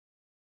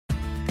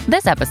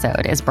This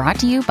episode is brought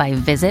to you by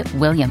Visit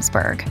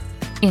Williamsburg.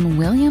 In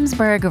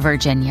Williamsburg,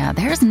 Virginia,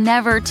 there's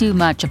never too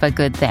much of a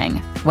good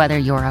thing. Whether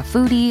you're a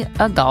foodie,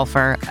 a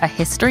golfer, a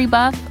history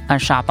buff, a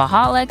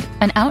shopaholic,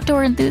 an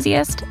outdoor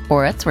enthusiast,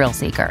 or a thrill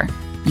seeker,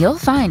 you'll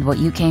find what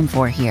you came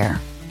for here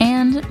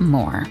and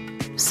more.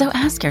 So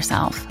ask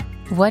yourself,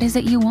 what is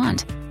it you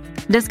want?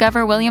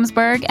 Discover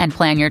Williamsburg and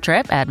plan your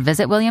trip at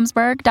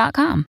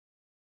visitwilliamsburg.com.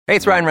 Hey,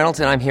 it's Ryan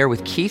Reynolds, and I'm here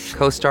with Keith,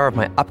 co-star of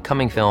my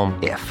upcoming film,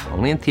 If,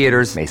 only in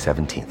theaters May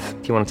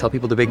 17th. Do you want to tell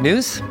people the big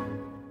news?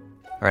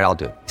 All right, I'll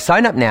do it.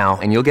 Sign up now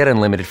and you'll get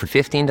unlimited for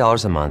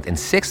 $15 a month and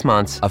 6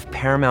 months of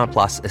Paramount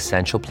Plus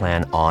Essential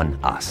Plan on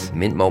us.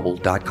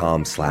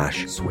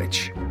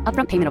 MintMobile.com/switch.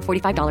 Upfront payment of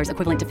 $45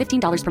 equivalent to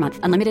 $15 per month.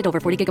 Unlimited over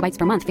 40 gigabytes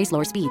per month. Face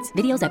lower speeds.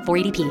 Videos at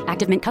 480p.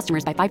 Active Mint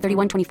customers by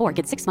 531.24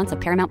 get 6 months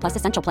of Paramount Plus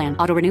Essential Plan.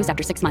 Auto renews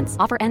after 6 months.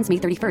 Offer ends May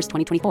 31st,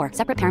 2024.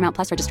 Separate Paramount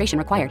Plus registration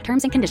required.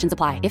 Terms and conditions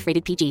apply if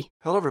rated PG.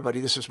 Hello, everybody.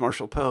 This is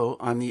Marshall Poe.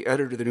 I'm the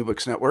editor of the New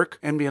Books Network.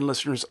 NBN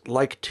listeners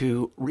like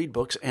to read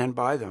books and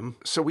buy them.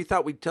 So we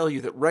thought we'd tell you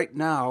that right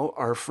now,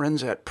 our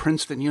friends at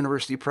Princeton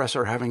University Press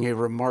are having a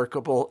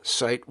remarkable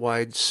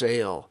site-wide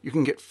sale. You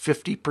can get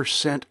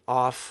 50%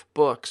 off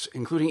books,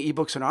 including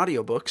ebooks and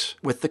audiobooks,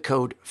 with the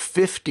code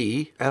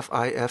 50,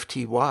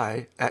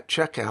 F-I-F-T-Y, at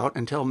checkout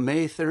until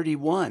May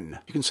 31.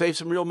 You can save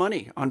some real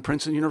money on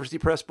Princeton University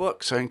Press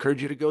books. I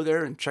encourage you to go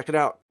there and check it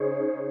out.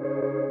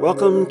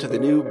 Welcome to the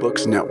New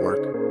Books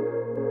Network.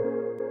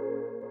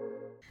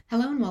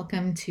 Hello and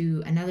welcome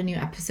to another new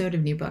episode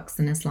of New Books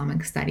in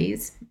Islamic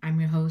Studies. I'm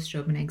your host,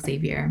 Shobana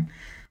Xavier.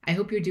 I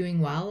hope you're doing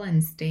well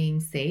and staying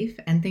safe,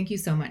 and thank you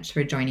so much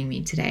for joining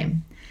me today.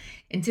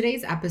 In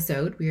today's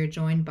episode, we are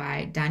joined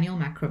by Daniel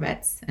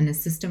Makrovets, an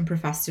assistant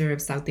professor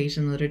of South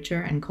Asian literature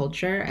and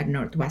culture at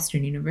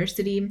Northwestern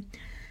University,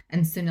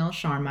 and Sunil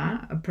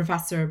Sharma, a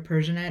professor of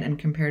Persianate and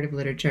comparative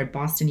literature at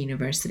Boston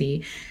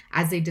University,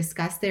 as they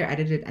discuss their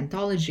edited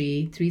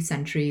anthology, 3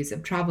 Centuries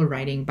of Travel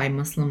Writing by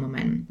Muslim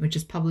Women, which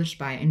is published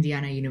by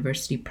Indiana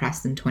University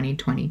Press in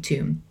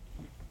 2022.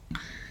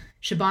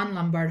 Siobhan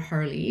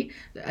Lombard-Hurley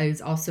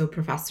is also a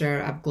professor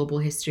of global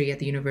history at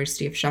the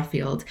University of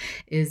Sheffield,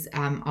 is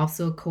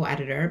also a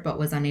co-editor, but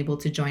was unable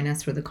to join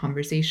us for the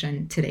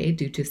conversation today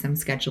due to some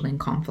scheduling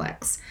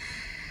conflicts.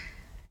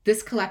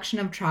 This collection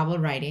of travel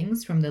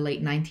writings from the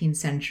late 19th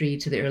century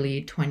to the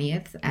early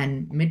 20th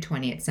and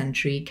mid-20th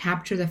century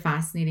capture the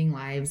fascinating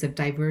lives of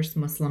diverse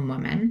Muslim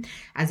women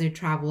as they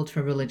traveled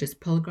for religious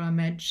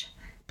pilgrimage,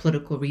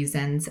 political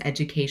reasons,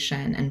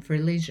 education, and for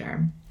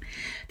leisure.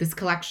 This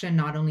collection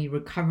not only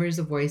recovers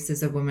the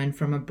voices of women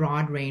from a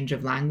broad range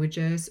of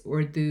languages,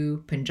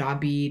 Urdu,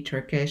 Punjabi,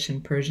 Turkish,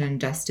 and Persian,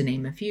 just to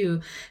name a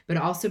few, but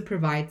also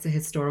provides the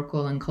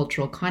historical and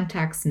cultural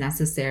context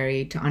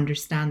necessary to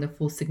understand the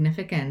full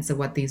significance of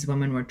what these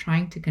women were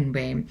trying to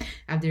convey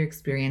of their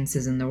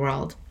experiences in the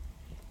world.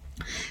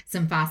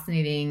 Some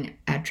fascinating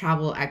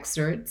travel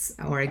excerpts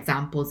or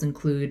examples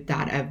include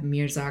that of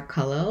Mirza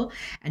Khalil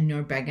and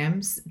Noor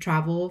Begum's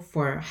travel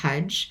for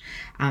Hajj.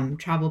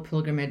 Travel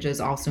pilgrimages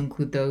also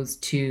include those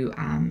to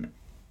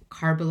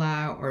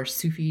Karbala or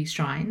Sufi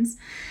shrines.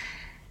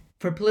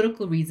 For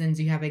political reasons,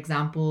 you have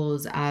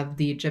examples of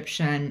the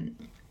Egyptian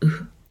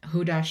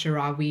Huda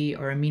Sharawi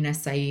or Amina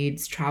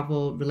Saeed's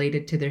travel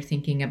related to their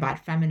thinking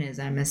about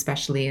feminism,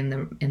 especially in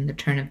the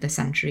turn of the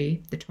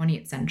century, the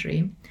 20th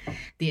century.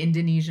 The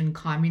Indonesian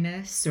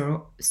communist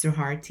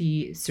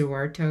Suharti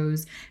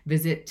Suwarto's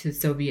visit to the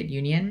Soviet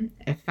Union,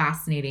 a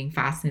fascinating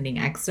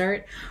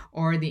excerpt,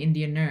 or the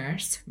Indian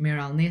nurse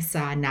Miral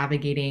Nisa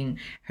navigating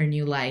her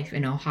new life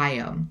in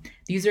Ohio.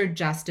 These are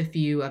just a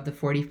few of the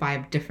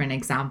 45 different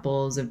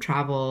examples of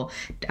travel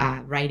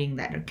writing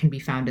that can be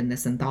found in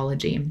this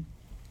anthology.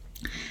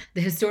 The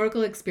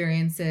historical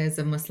experiences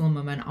of Muslim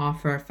women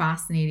offer a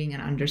fascinating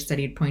and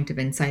understudied point of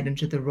insight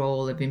into the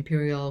role of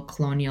imperial,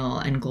 colonial,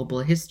 and global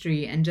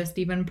history, and just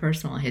even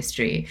personal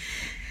history.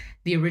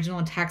 The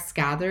original texts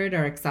gathered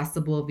are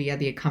accessible via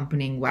the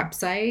accompanying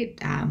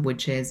website,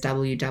 which is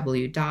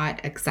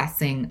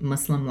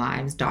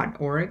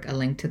www.accessingmuslimlives.org. A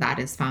link to that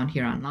is found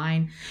here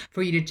online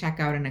for you to check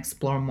out and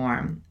explore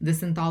more.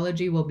 This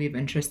anthology will be of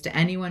interest to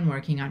anyone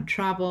working on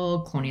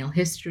travel, colonial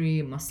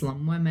history,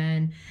 Muslim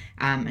women,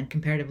 and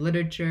comparative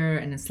literature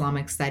and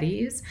Islamic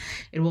studies.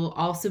 It will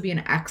also be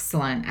an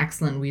excellent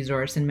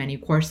resource in many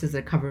courses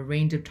that cover a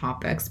range of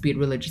topics, be it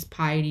religious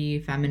piety,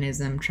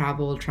 feminism,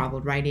 travel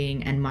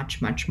writing, and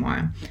much, much more.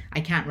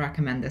 I can't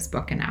recommend this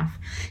book enough.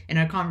 In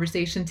our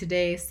conversation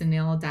today,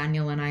 Sunil,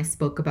 Daniel, and I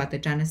spoke about the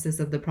genesis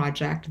of the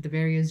project, the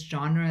various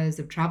genres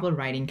of travel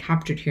writing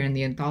captured here in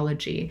the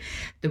anthology,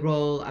 the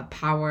role of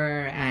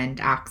power and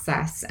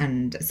access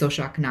and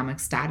socioeconomic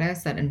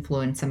status that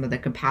influence some of the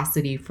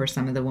capacity for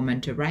some of the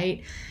women to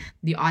write,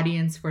 the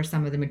audience for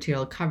some of the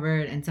material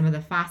covered, and some of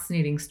the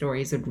fascinating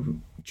stories of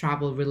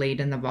travel relayed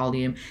in the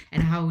volume,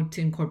 and how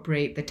to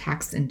incorporate the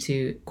text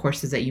into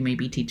courses that you may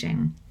be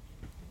teaching.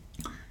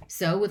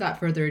 So without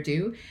further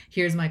ado,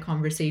 here's my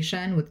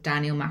conversation with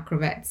Daniel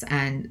Makrovets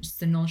and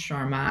Sunil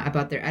Sharma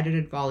about their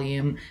edited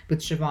volume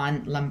with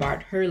Siobhan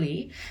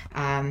Lombard-Hurley,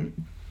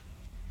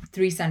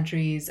 3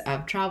 Centuries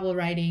of Travel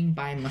Writing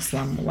by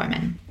Muslim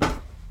Women.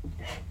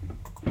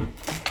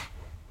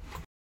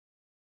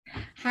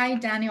 Hi,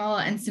 Daniel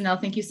and Sunil.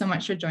 Thank you so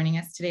much for joining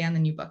us today on the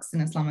New Books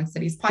in Islamic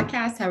Studies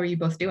podcast. How are you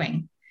both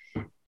doing?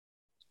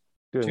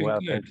 Doing well,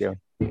 thank you.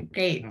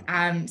 Great.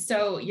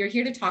 So you're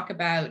here to talk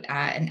about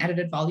an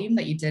edited volume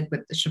that you did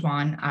with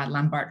Siobhan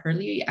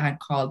Lambert-Hurley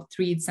called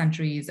 3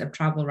 Centuries of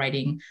Travel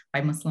Writing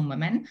by Muslim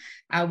Women.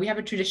 We have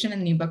a tradition in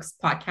the New Books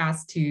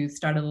podcast to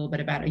start a little bit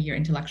about your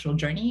intellectual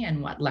journey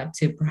and what led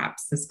to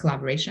perhaps this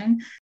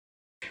collaboration.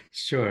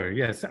 Sure.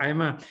 Yes,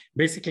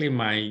 basically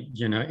my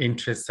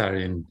interests are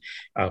in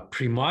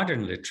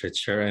pre-modern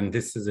literature, and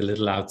this is a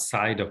little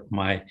outside of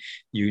my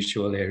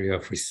usual area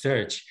of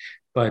research.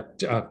 But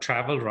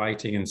travel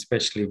writing, and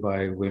especially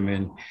by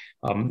women,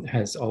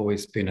 has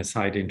always been a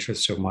side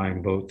interest of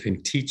mine, both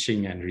in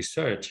teaching and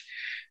research.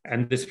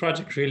 And this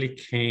project really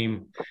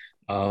came,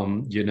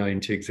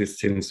 into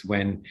existence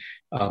when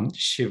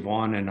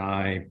Siobhan and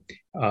I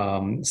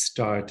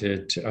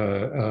started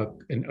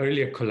an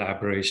earlier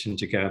collaboration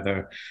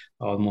together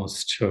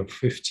almost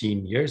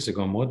 15 years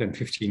ago, more than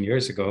 15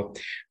 years ago,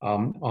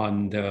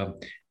 on the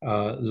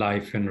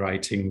life and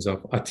writings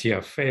of Atiya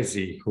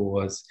Faizi, who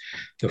was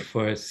the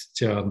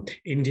first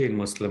Indian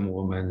Muslim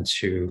woman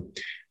to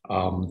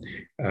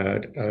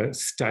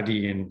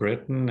study in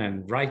Britain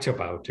and write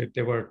about it.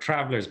 There were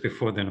travelers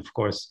before then, of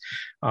course.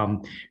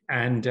 And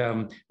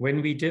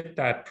when we did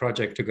that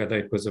project together,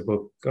 it was a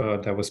book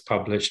that was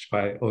published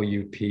by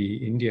OUP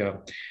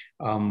India.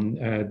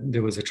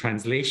 There was a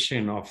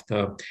translation of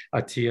the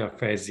Atiya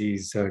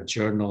Faizi's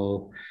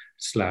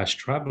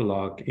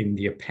journal/travelogue in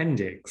the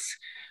appendix.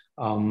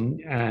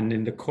 And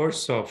in the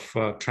course of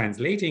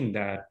translating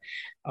that,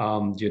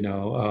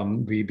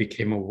 we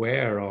became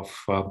aware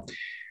of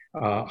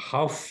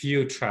how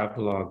few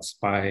travelogues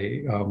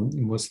by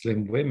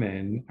Muslim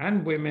women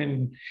and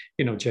women,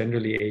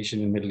 generally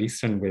Asian and Middle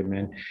Eastern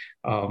women,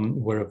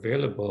 were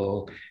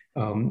available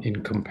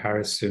in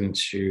comparison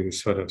to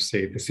sort of,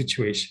 say, the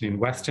situation in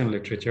Western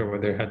literature, where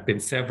there had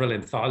been several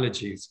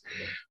anthologies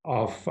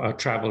of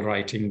travel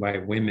writing by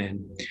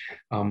women.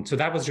 So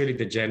that was really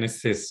the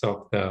genesis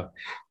of the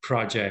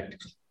project.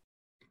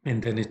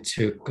 And then it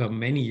took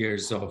many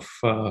years of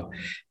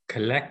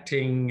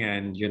collecting,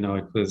 and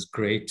it was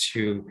great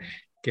to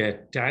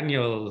get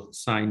Daniel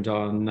signed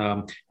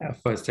on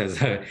first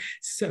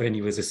when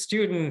he was a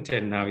student,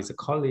 and now he's a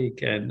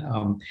colleague. And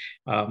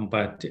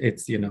but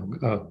it's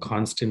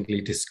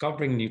constantly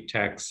discovering new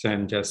texts,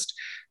 and just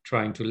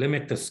trying to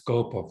limit the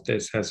scope of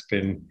this has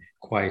been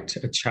quite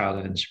a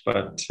challenge.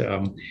 But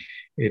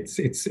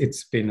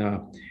it's been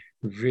a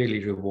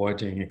really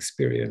rewarding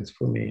experience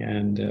for me,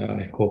 and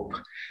I hope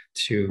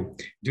to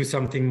do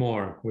something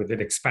more with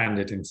it, expand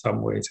it in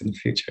some ways in the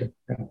future.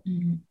 Yeah.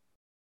 Mm-hmm.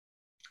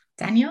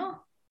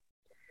 Daniel?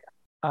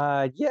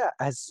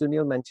 As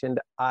Sunil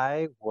mentioned,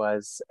 I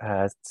was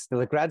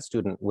still a grad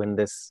student when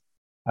this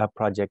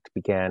project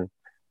began.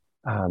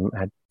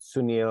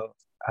 Sunil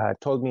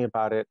told me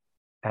about it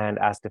and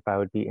asked if I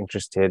would be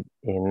interested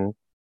in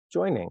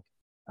joining.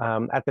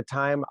 At the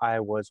time,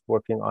 I was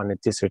working on a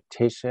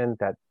dissertation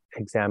that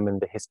examined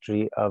the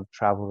history of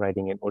travel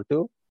writing in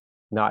Urdu,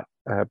 not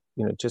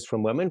just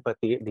from women, but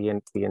the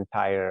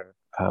entire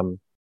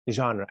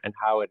genre and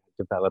how it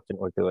developed in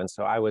Urdu. And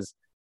so I was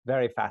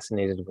very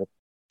fascinated with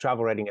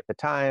travel writing at the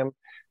time.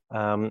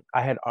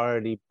 I had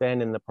already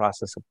been in the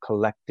process of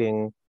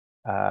collecting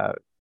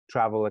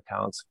travel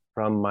accounts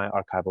from my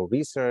archival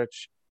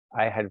research.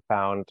 I had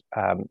found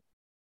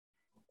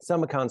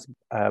some accounts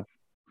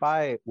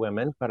by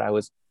women, but I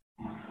was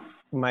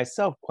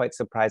myself quite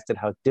surprised at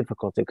how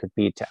difficult it could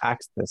be to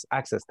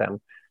access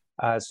them.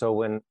 So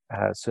when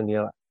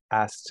Sunil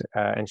asked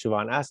and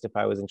Siobhan asked if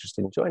I was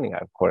interested in joining, I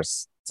of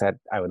course said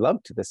I would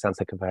love to. This sounds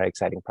like a very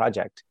exciting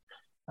project.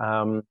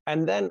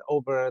 And then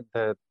over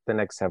the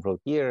next several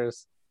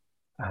years,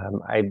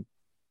 I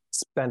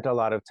spent a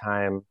lot of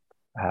time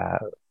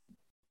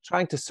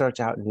trying to search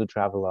out new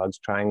travelogues,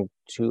 trying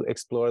to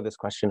explore this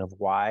question of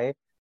why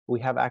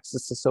we have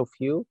access to so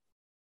few,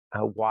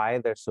 why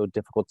they're so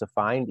difficult to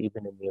find,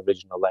 even in the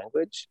original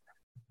language.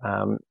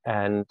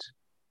 And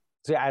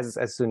so as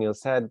Sunil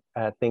said,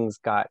 things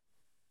got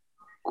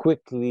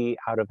quickly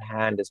out of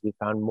hand as we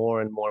found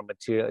more and more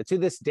material. To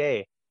this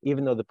day,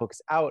 even though the book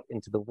is out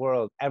into the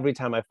world, every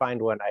time I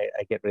find one,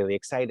 I get really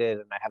excited,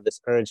 and I have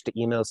this urge to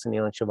email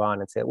Sunil and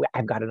Siobhan and say,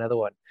 I've got another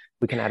one.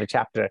 We can add a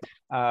chapter.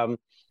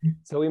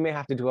 So we may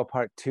have to do a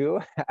part 2.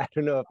 I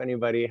don't know if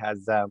anybody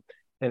has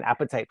an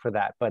appetite for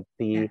that, but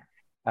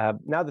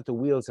now that the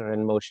wheels are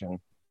in motion,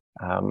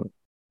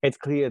 it's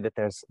clear that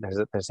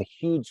there's a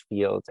huge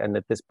field, and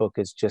that this book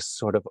is just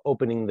sort of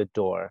opening the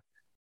door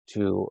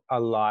to a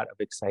lot of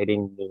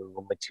exciting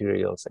new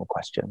materials and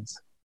questions.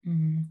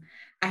 Mm-hmm.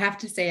 I have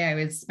to say, I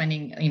was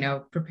spending,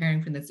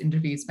 preparing for this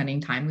interview, spending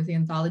time with the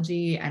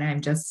anthology, and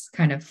I'm just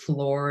kind of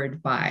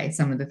floored by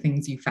some of the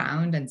things you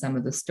found and some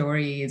of the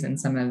stories and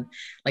some of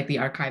like the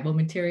archival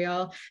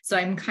material. So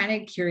I'm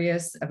kind of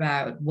curious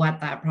about what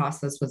that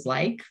process was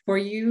like for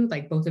you.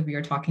 Like both of you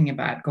are talking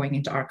about going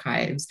into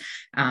archives.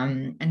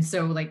 And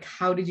so like,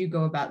 how did you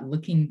go about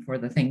looking for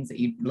the things that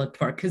you looked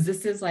for? Because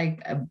this is like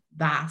a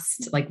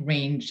vast like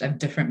range of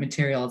different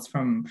materials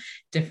from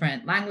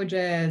different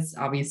languages,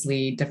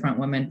 obviously different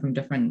women from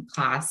different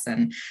class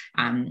and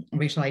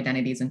racial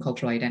identities and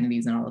cultural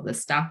identities and all of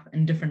this stuff,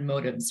 and different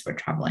motives for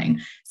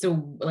traveling.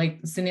 So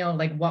like Sunil,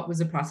 like what was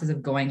the process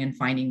of going and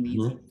finding these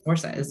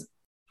sources?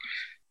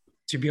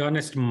 To be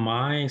honest,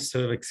 my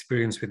sort of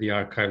experience with the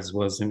archives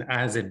wasn't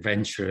as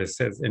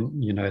adventurous as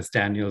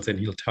Daniel's, and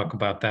he'll talk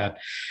about that.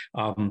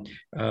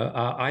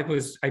 I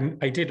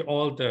did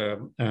all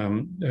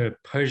the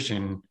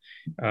Persian,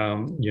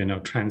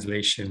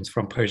 translations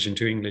from Persian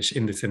to English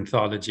in this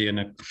anthology, and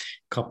a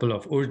couple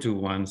of Urdu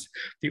ones.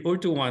 The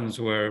Urdu ones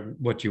were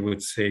what you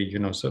would say,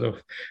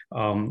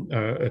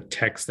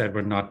 texts that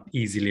were not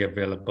easily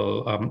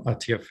available.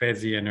 Atiya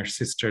Faizi and her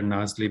sister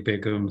Nazli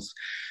Begum's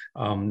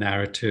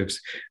narratives.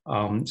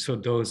 So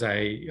those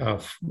I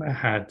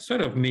had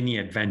sort of mini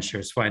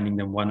adventures finding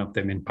them, one of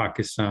them in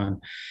Pakistan,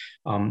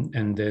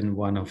 and then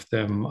one of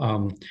them,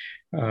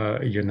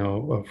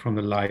 from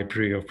the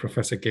library of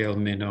Professor Gail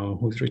Minow,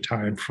 who's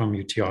retired from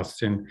UT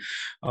Austin.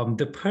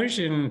 The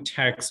Persian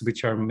texts,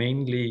 which are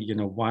mainly,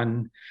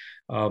 one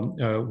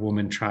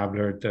woman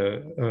traveler,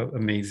 the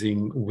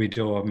amazing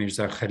widow of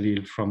Mirza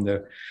Khalil from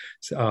the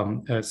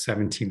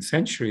 17th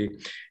century.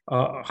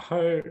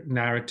 Her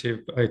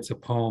narrative, it's a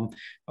poem,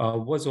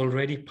 was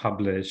already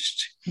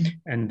published.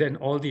 And then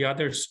all the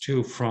others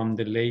too, from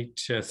the late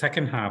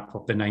second half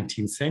of the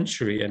 19th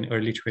century and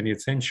early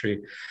 20th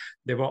century,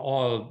 they were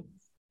all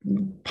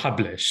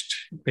published,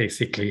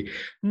 basically,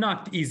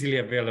 not easily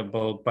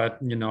available, but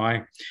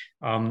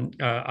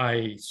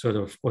I sort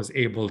of was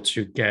able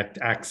to get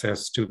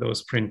access to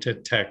those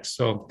printed texts.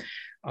 So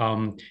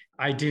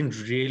I didn't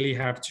really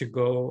have to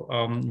go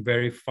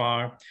very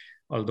far,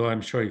 although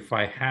I'm sure if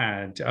I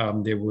had,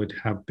 there would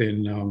have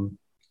been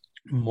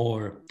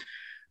more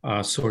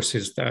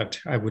sources that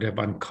I would have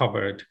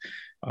uncovered.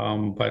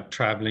 But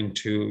traveling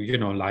to,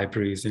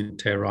 libraries in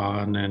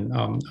Tehran and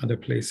other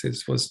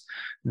places was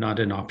not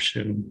an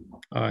option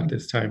at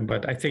this time.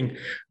 But I think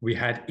we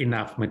had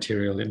enough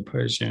material in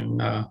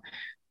Persian as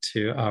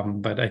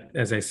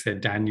I said,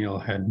 Daniel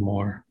had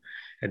more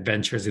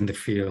adventures in the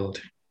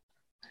field.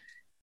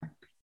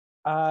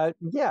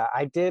 Yeah,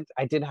 I did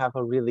have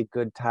a really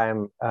good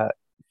time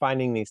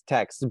finding these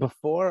texts.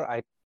 Before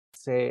I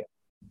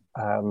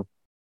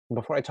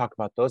talk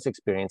about those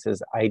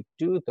experiences, I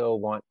do though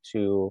want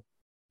to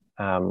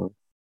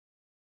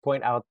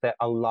point out that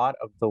a lot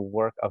of the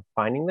work of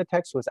finding the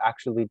text was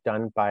actually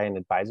done by an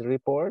advisory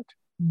board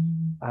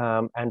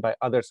and by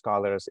other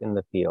scholars in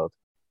the field.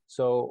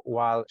 So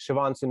while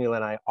Siobhan, Sunil,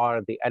 and I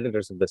are the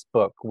editors of this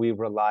book, we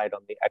relied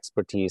on the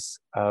expertise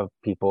of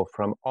people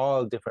from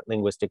all different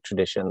linguistic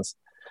traditions,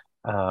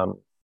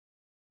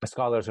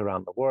 scholars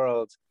around the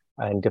world,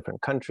 in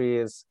different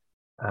countries.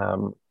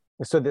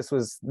 So this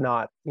was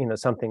not,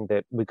 something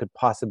that we could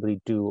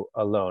possibly do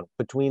alone.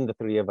 Between the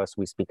three of us,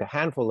 we speak a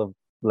handful of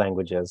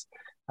languages,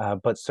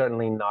 but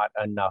certainly not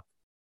enough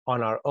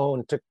on our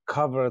own to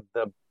cover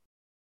the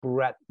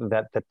breadth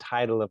that the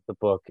title of the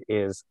book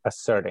is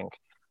asserting.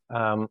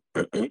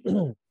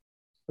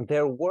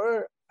 There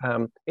were,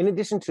 in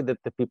addition to the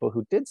people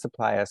who did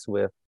supply us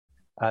with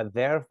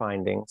their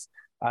findings,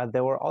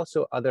 there were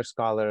also other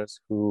scholars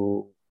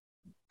who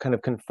kind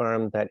of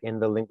confirmed that in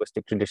the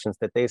linguistic traditions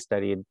that they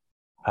studied,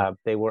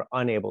 they were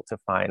unable to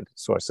find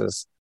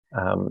sources.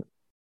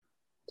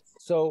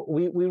 So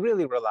we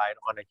really relied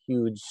on a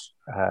huge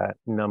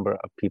number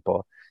of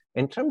people.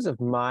 In terms of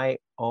my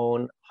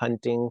own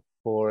hunting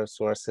for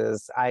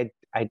sources, I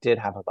did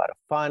have a lot of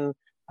fun.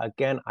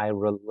 Again, I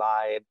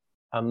relied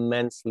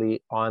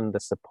immensely on the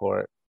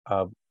support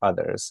of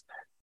others.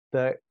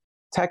 The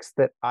text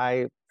that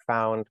I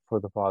found for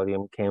the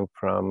volume came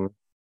from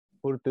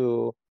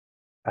Urdu,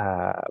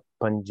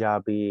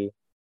 Punjabi,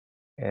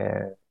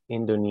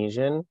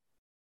 Indonesian,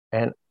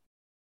 and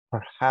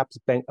perhaps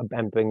I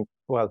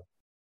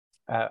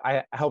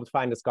helped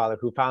find a scholar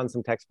who found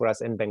some text for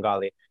us in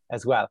Bengali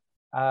as well.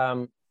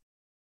 To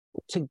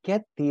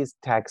get these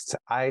texts,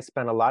 I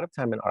spent a lot of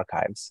time in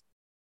archives,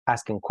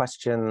 asking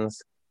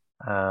questions,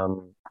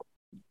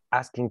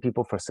 asking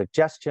people for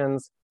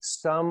suggestions.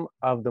 Some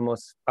of the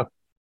most,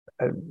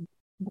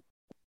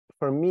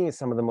 for me,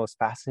 some of the most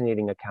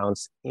fascinating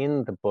accounts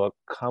in the book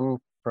come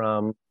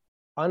from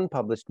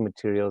unpublished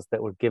materials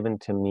that were given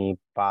to me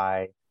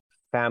by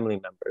family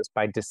members,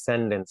 by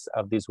descendants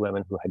of these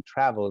women who had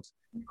traveled,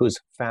 whose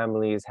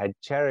families had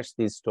cherished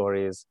these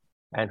stories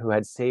and who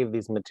had saved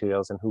these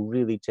materials and who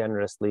really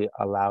generously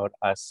allowed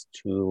us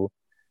to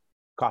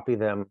copy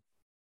them,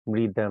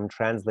 read them,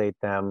 translate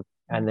them,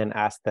 and then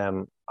ask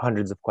them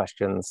hundreds of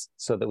questions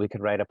so that we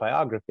could write a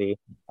biography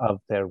of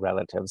their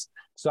relatives.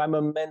 So I'm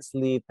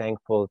immensely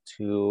thankful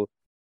to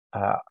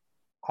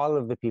all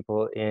of the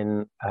people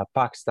in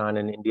Pakistan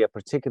and India,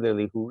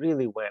 particularly, who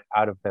really went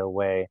out of their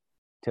way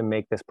to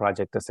make this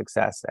project a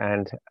success.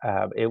 And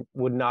it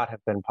would not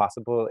have been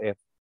possible if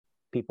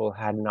people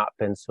had not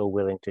been so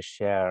willing to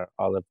share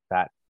all of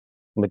that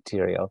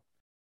material.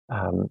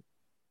 And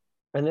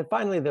then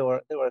finally, there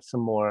were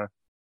some more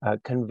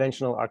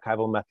conventional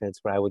archival methods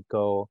where I would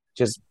go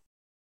just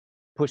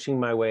pushing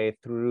my way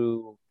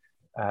through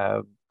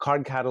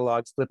card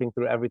catalogs, flipping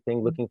through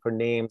everything, looking for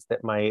names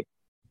that might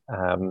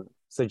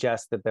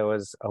suggest that there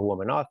was a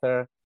woman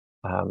author.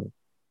 And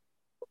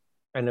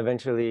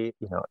eventually,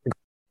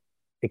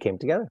 it came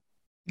together.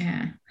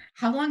 Yeah.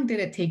 How long did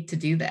it take to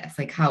do this?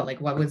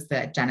 What was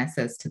the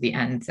genesis to the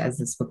end as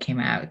this book came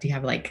out? Do you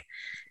have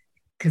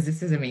because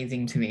this is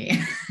amazing to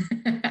me.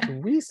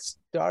 We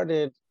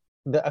started,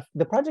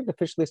 the project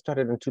officially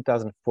started in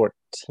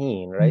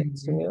 2014, right,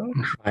 Sunil?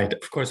 Right.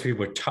 Of course, we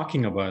were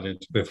talking about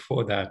it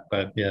before that,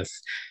 but yes.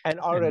 And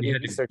already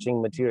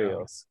researching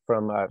materials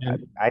from,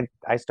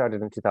 I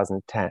started in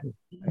 2010.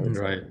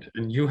 Right.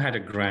 And you had a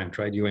grant,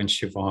 right? You and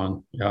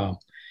Siobhan,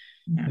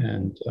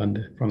 and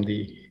from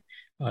the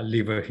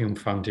Leverhulme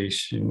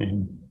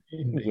Foundation.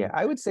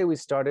 I would say we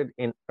started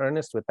in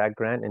earnest with that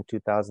grant in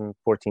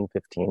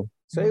 2014-15.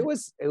 So it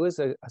was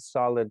a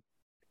solid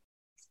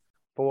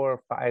 4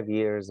 or 5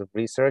 years of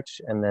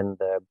research, and then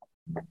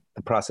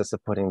the process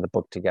of putting the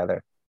book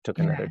together took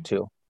another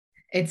 2.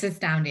 It's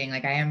astounding. I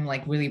am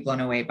really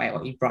blown away by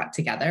what you brought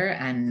together.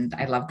 And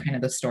I love kind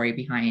of the story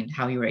behind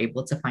how you were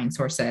able to find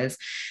sources.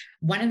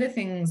 One of the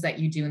things that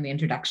you do in the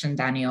introduction,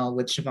 Daniel,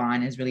 with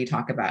Siobhan is really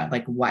talk about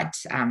what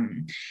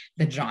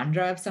the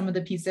genre of some of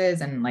the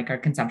pieces and our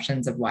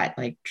conceptions of what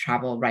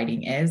travel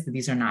writing is.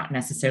 These are not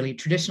necessarily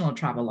traditional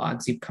travel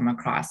logs you've come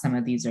across. Some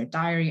of these are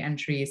diary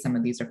entries. Some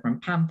of these are from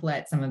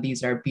pamphlets. Some of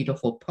these are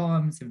beautiful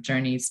poems of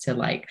journeys to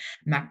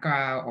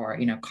Mecca or,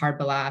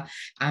 Karbala.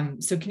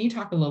 So can you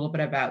talk a little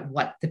bit about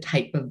what the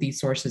type of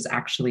these sources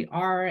actually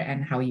are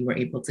and how you were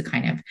able to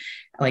kind of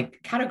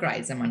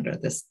categorize them under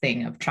this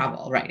thing of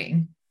travel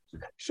writing?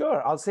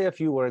 Sure. I'll say a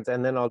few words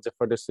and then I'll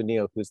defer to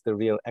Sunil, who's the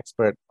real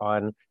expert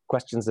on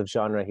questions of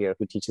genre here,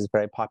 who teaches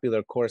very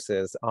popular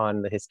courses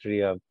on the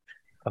history of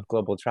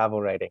global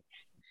travel writing.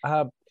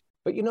 But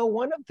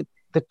one of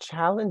the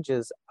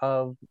challenges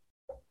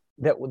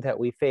that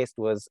we faced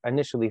was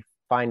initially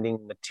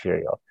finding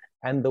material.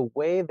 And the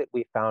way that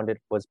we found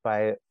it was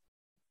by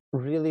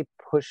really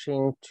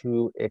pushing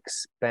to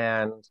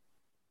expand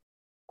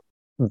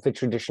the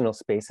traditional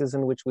spaces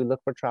in which we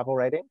look for travel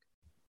writing.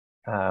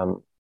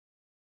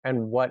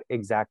 And what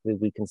exactly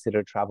we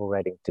consider travel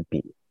writing to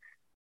be.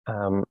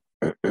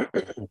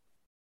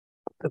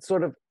 That's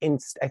sort of,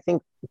 I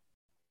think,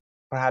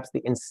 perhaps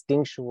the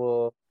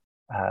instinctual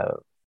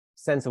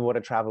sense of what a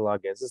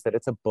travelogue is that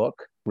it's a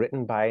book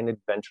written by an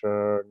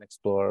adventurer, an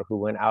explorer who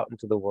went out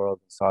into the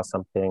world and saw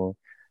something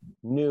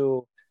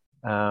new.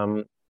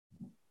 The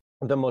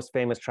most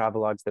famous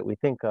travelogues that we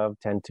think of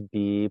tend to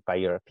be by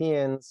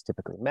Europeans,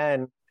 typically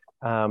men.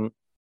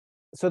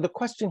 So the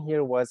question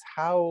here was,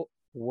 how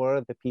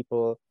were the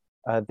people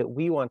that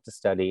we want to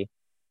study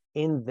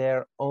in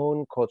their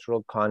own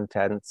cultural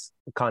contexts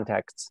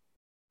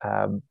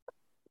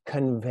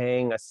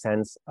conveying a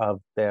sense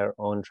of their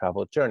own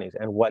travel journeys,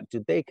 and what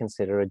do they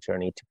consider a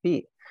journey to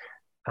be?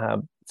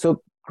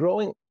 So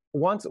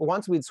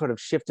once we'd sort of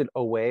shifted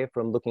away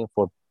from looking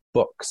for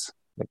books,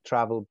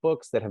 travel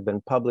books that have been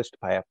published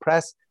by a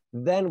press,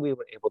 then we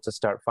were able to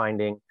start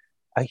finding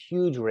a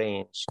huge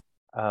range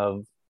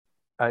of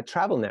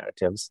travel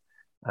narratives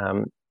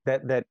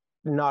that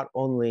not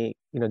only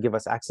give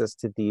us access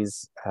to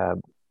these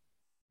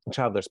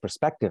travelers'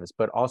 perspectives,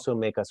 but also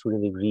make us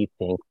really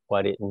rethink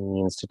what it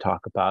means to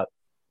talk about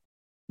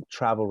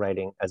travel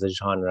writing as a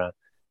genre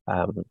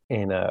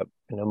in a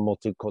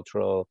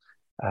multicultural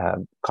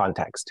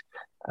context.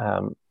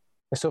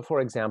 So, for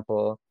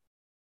example,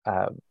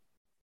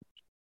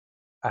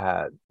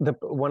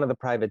 one of the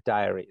private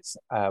diaries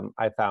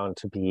I found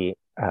to be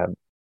a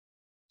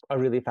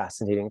really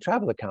fascinating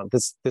travel account.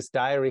 This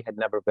diary had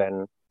never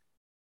been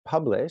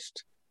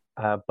published,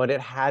 but it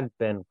had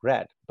been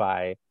read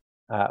by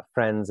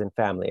friends and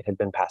family. It had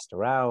been passed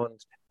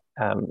around.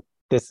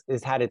 This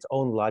has had its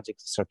own logic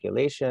to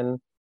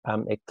circulation.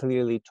 It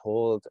clearly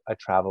told a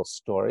travel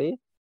story.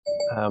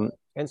 And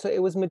so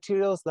it was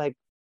materials like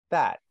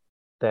that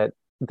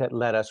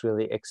let us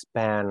really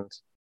expand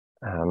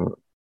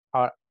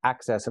our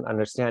access and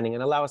understanding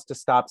and allow us to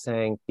stop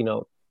saying,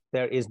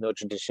 there is no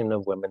tradition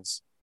of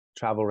women's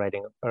travel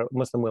writing or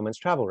Muslim women's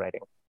travel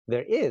writing.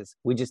 There is.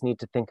 We just need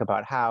to think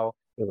about how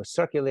it was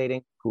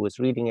circulating, who was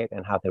reading it,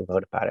 and how they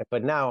wrote about it.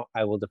 But now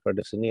I will defer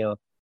to Sunil,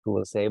 who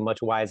will say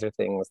much wiser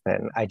things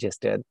than I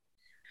just did.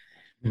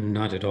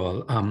 Not at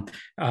all.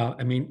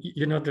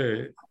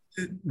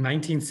 The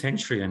 19th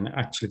century and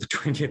actually the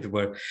 20th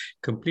were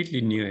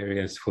completely new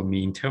areas for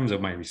me in terms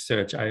of my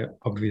research. I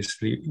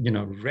obviously,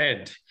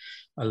 read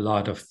a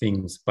lot of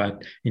things.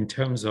 But in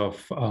terms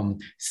of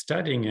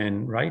studying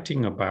and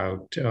writing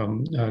about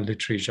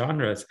literary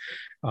genres,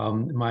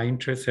 my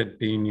interest had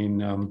been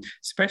in,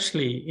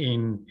 especially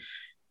in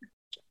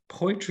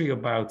poetry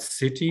about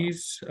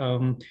cities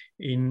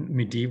in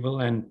medieval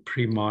and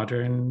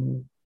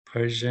pre-modern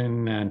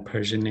Persian and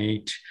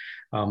Persianate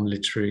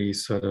literary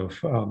sort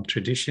of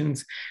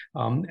traditions,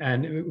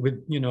 and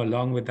with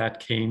along with that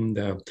came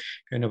the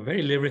kind of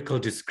very lyrical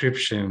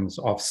descriptions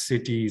of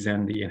cities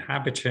and the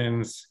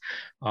inhabitants,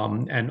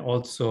 and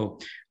also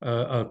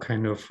a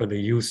kind of the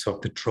use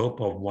of the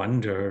trope of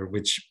wonder,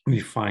 which we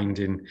find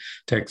in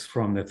texts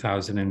from the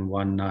Thousand and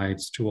One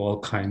Nights to all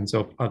kinds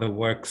of other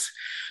works.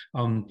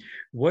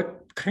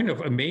 What kind of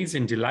amazed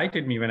and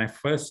delighted me when I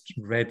first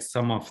read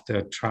some of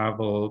the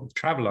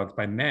travelogues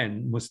by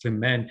men, Muslim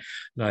men,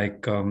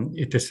 like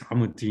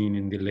Itisamuddin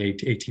in the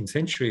late 18th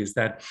century, is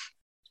that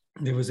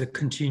there was a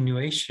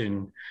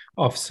continuation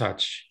of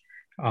such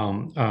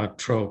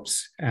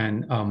tropes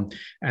and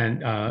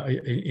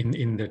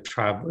in the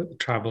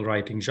travel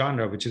writing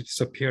genre, which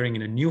is appearing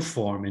in a new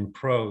form in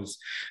prose,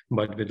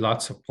 but with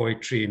lots of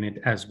poetry in it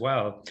as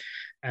well.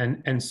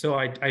 And so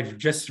I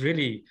just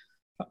really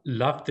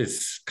love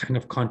this kind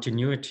of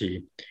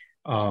continuity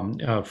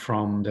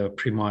from the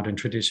pre-modern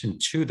tradition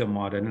to the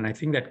modern, and I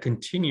think that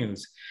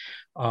continues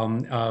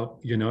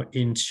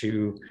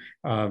into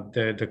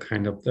the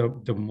kind of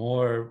the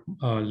more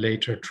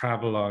later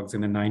travelogues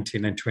in the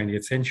 19th and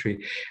 20th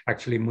century.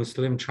 Actually,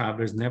 Muslim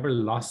travelers never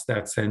lost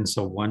that sense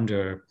of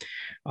wonder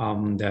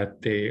that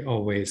they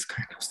always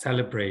kind of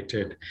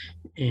celebrated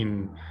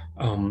in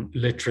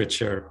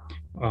literature,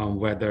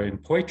 whether in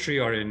poetry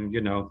or in,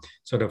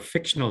 sort of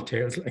fictional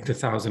tales like the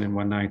Thousand and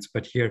One Nights,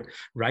 but here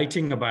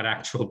writing about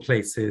actual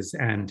places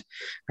and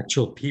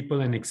actual people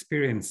and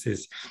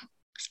experiences,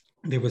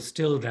 there was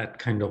still that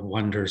kind of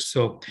wonder.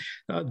 So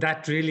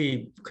that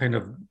really kind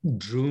of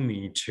drew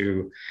me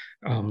to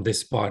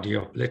this body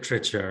of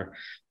literature.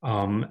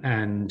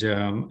 And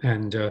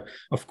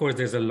of course,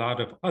 there's a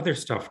lot of other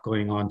stuff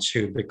going on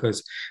too,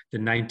 because the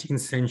 19th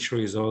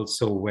century is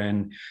also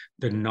when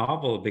the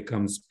novel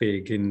becomes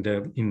big in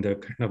the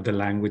kind of the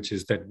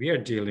languages that we are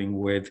dealing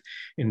with,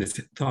 in the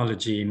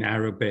mythology in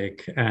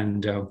Arabic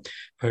and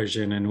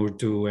Persian and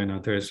Urdu and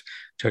others,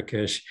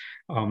 Turkish.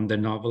 The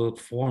novel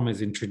form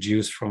is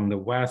introduced from the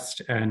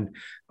West, and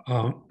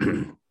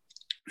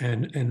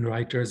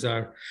writers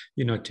are,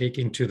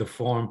 taking to the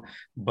form,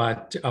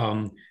 but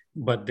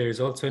there's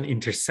also an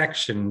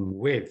intersection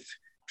with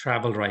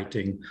travel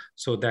writing,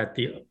 so that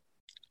the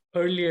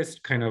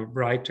earliest kind of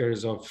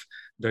writers of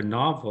the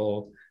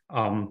novel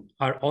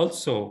are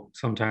also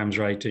sometimes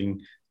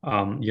writing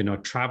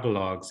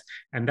travelogues.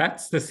 And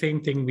that's the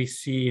same thing we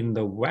see in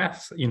the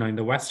West, in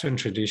the Western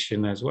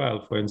tradition as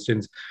well. For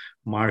instance,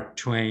 Mark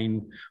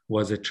Twain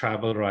was a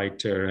travel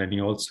writer, and he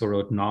also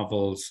wrote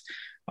novels.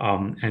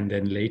 And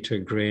then later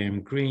Graham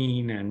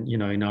Greene, and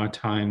in our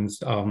times,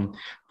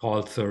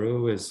 Paul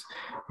Theroux is,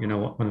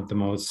 one of the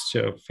most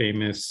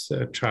famous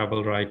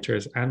travel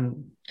writers,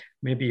 and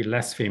maybe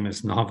less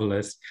famous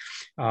novelist.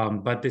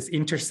 But this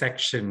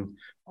intersection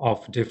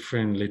of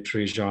different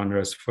literary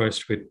genres,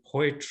 first with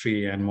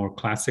poetry and more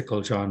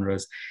classical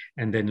genres,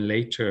 and then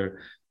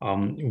later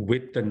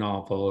with the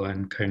novel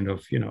and kind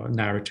of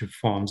narrative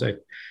forms, I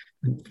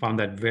found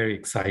that very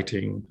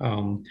exciting.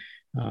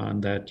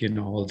 That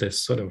all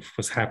this sort of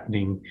was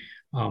happening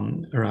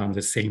around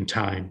the same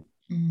time.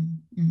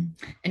 Mm-hmm.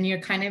 And you're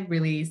kind of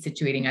really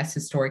situating us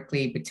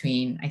historically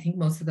between, I think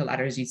most of the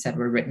letters you said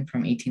were written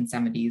from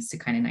 1870s to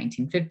kind of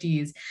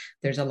 1950s.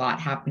 There's a lot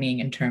happening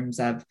in terms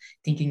of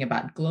thinking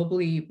about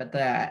globally, but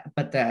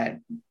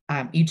the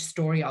each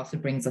story also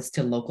brings us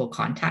to local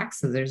context.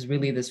 So there's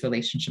really this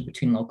relationship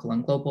between local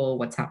and global,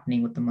 what's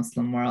happening with the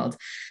Muslim world.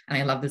 And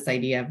I love this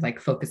idea of like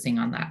focusing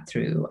on that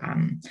through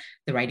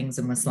the writings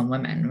of Muslim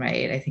women,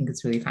 right? I think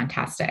it's really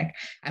fantastic.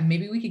 And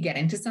maybe we could get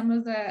into some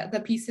of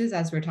the pieces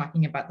as we're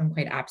talking about them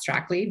quite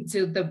abstractly.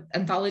 So the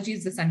anthology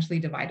is essentially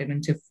divided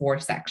into 4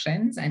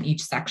 sections, and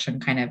each section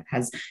kind of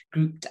has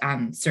grouped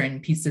certain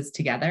pieces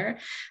together.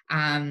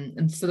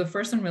 And so the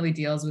first one really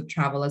deals with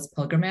travel as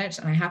pilgrimage.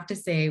 And I have to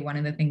say, one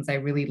of the things I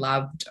really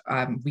loved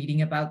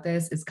reading about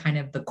this is kind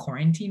of the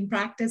quarantine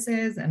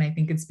practices. And I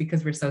think it's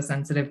because we're so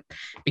sensitive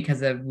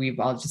because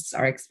we've all just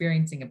are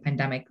experiencing a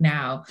pandemic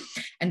now.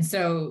 And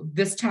so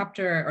this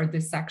chapter or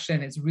this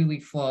section is really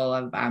full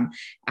of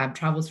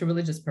travels for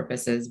religious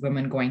purposes,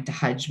 women going to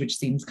Hajj, which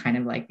seems kind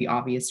of like the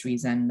obvious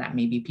reason that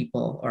maybe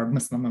people or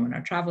Muslim women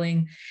are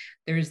traveling.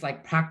 There's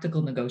like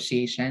practical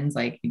negotiations,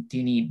 like do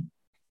you need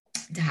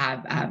to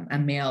have a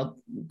male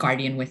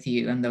guardian with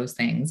you and those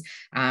things.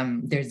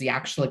 There's the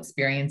actual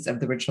experience of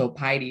the ritual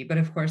piety. But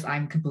of course,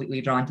 I'm completely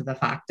drawn to the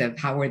fact of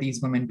how were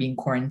these women being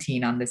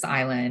quarantined on this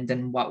island,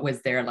 and what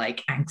was their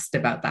like angst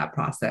about that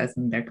process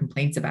and their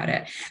complaints about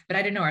it. But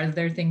I don't know, are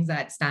there things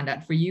that stand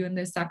out for you in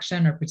this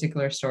section, or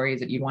particular stories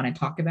that you want to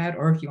talk about?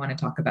 Or if you want to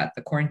talk about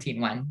the quarantine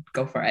one,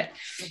 go for it.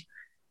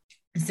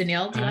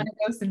 Sunil, do you want to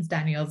go since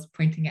Daniel's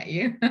pointing at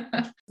you?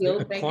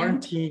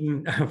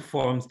 Quarantine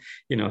forms,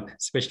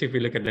 especially if we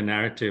look at the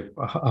narrative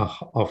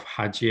of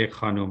Hajiye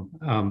Khanum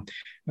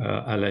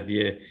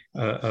Aladiye,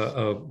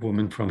 a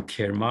woman from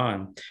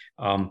Kerman.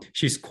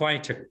 She's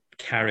quite a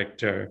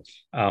character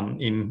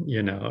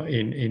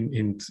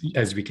in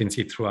as we can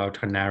see throughout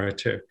her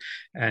narrative,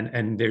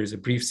 and there's a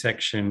brief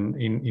section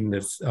in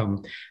this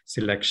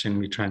selection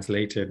we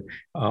translated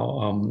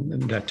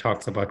that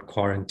talks about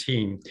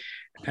quarantine.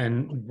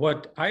 And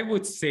what I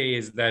would say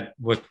is that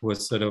what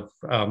was sort of,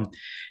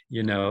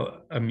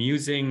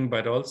 amusing,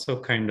 but also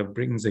kind of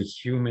brings a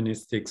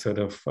humanistic sort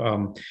of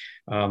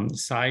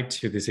side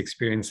to this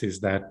experience is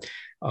that,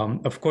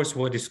 of course,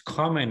 what is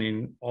common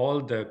in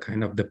all the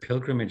kind of the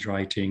pilgrimage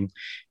writing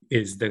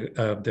is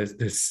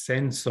the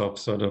sense of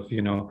sort of,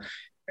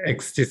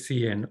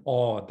 ecstasy and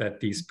awe that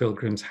these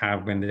pilgrims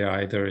have when they're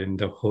either in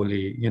the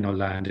holy,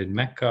 land in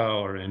Mecca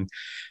or in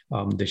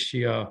the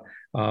Shia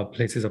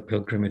places of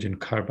pilgrimage in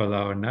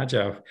Karbala or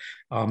Najaf.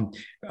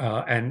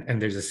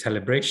 And there's a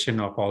celebration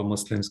of all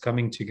Muslims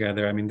coming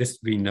together. I mean, this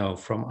we know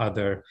from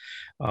other,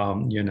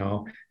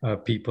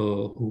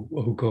 people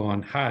who go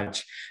on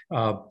Hajj.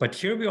 But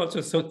here we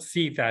also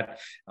see that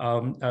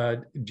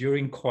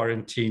during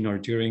quarantine or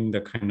during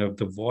the kind of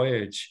the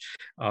voyage,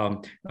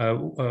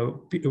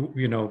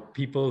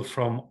 people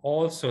from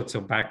all sorts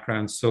of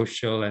backgrounds,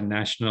 social and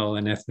national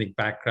and ethnic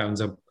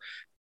backgrounds are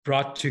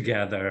brought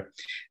together,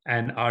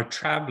 and our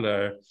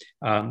traveler,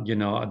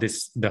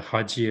 the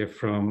Hajiya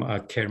from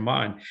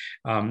Kerman,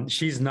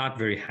 she's not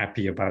very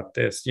happy about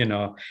this,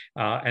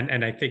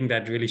 and I think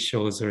that really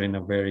shows her in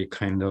a very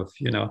kind of,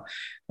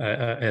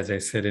 as I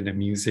said, an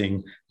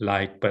amusing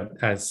light, but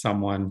as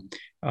someone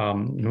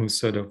who's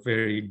sort of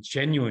very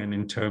genuine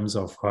in terms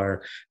of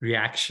her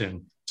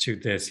reaction to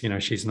this.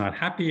 She's not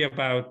happy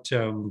about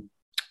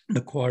the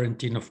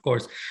quarantine. Of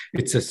course,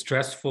 it's a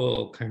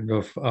stressful kind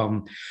of,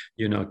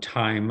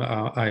 time.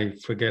 I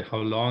forget how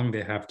long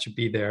they have to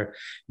be there,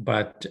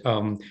 but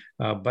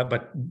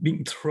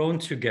being thrown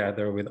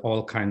together with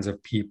all kinds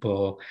of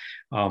people,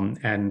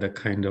 and the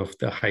kind of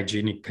the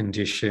hygienic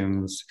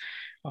conditions,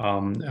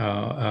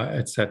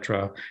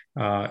 etc.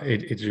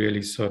 It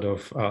really sort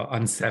of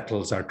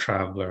unsettles our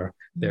traveler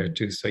there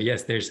too. So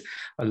yes, there's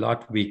a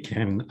lot we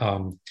can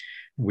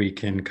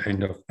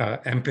kind of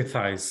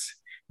empathize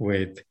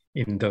with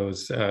in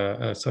those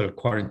sort of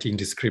quarantine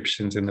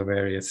descriptions in the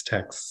various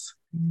texts.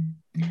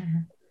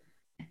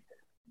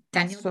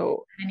 Daniel,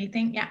 so,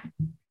 anything?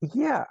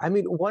 Yeah, I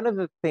mean, one of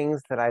the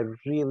things that I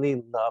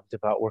really loved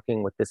about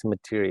working with this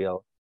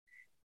material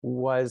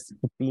was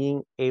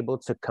being able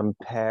to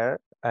compare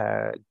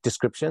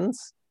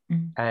descriptions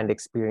and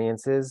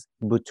experiences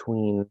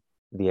between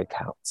the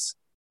accounts.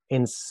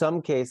 In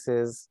some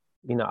cases,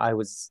 I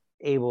was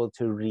able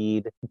to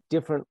read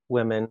different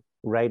women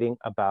writing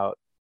about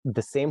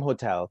the same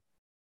hotel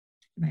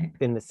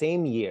in the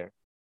same year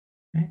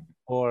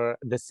or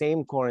the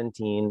same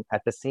quarantine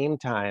at the same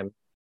time.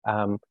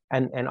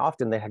 And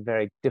often they had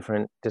very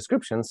different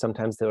descriptions.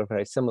 Sometimes they were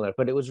very similar,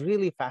 but it was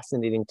really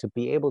fascinating to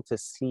be able to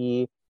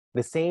see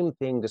the same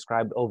thing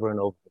described over and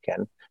over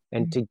again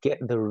and to get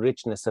the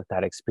richness of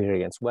that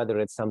experience, whether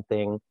it's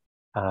something,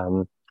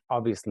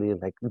 obviously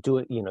like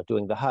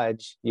doing the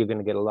Hajj, you're going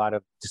to get a lot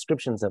of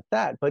descriptions of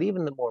that, but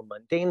even the more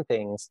mundane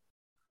things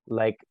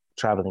like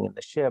traveling in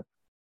the ship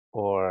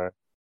or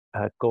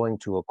going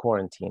to a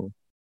quarantine.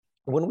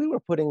 When we were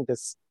putting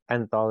this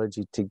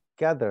anthology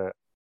together,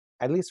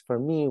 at least for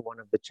me, one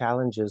of the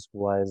challenges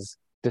was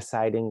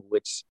deciding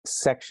which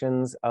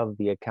sections of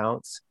the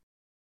accounts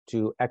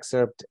to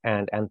excerpt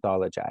and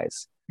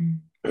anthologize.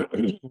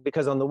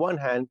 Because on the one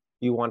hand,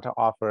 you want to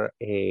offer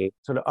a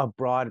sort of a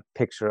broad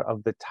picture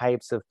of the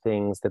types of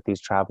things that these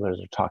travelers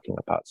are talking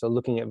about. So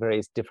looking at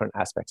various different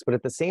aspects. But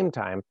at the same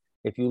time,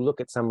 if you look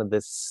at some of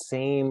the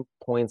same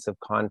points of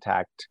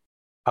contact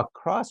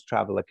across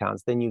travel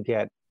accounts, then you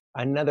get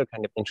another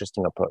kind of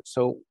interesting approach.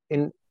 So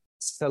in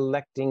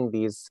selecting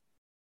these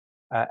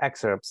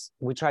excerpts,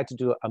 we tried to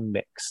do a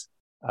mix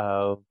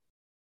of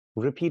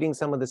repeating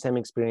some of the same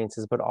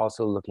experiences, but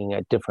also looking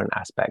at different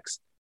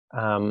aspects.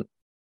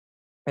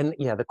 And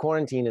yeah, the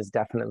quarantine is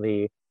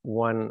definitely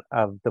one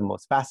of the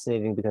most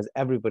fascinating because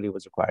everybody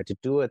was required to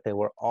do it. They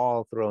were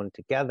all thrown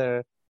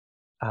together.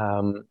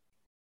 And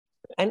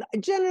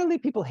generally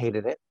people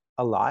hated it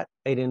a lot.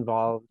 It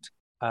involved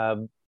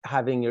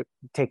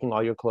taking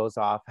all your clothes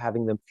off,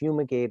 having them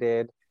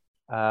fumigated,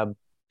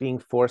 being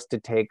forced to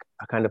take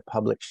a kind of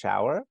public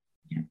shower.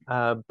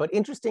 But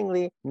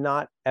interestingly,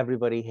 not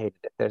everybody hated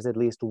it. There's at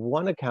least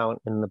one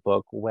account in the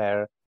book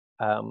where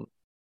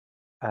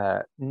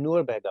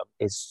Noor Begum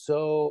is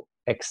so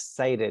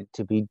excited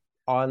to be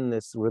on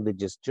this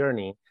religious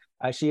journey.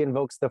 She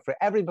invokes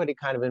everybody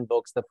kind of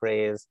invokes the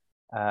phrase,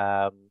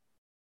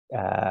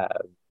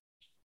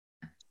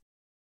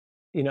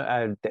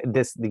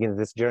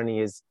 this journey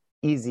is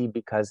easy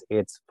because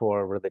it's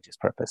for a religious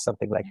purpose,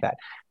 something like that.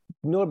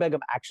 Noor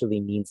Begum actually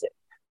means it.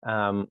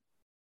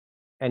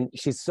 And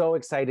she's so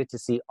excited to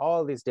see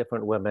all these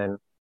different women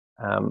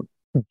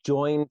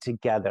joined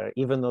together,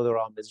 even though they're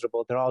all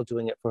miserable. They're all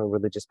doing it for a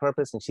religious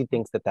purpose, and she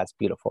thinks that that's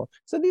beautiful.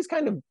 So these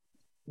kind of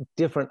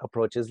different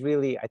approaches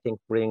really, I think,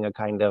 bring a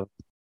kind of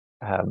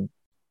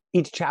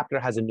each chapter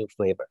has a new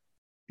flavor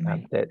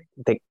that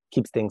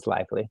keeps things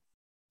lively.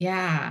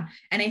 Yeah.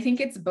 And I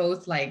think it's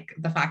both like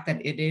the fact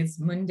that it is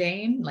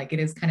mundane, like it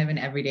is kind of an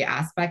everyday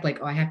aspect, like,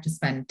 oh, I have to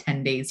spend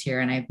 10 days here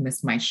and I've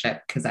missed my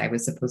ship because I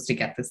was supposed to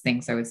get this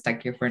thing. So I was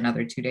stuck here for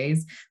another 2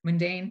 days,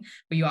 mundane.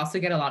 But you also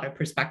get a lot of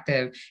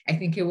perspective. I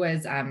think it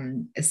was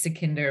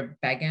Sikander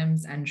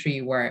Begum's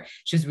entry where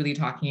she was really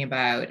talking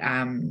about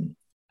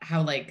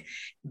how like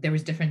there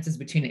was differences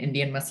between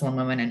Indian Muslim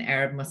women and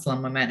Arab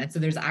Muslim women. And so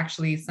there's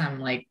actually some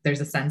like, there's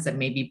a sense that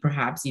maybe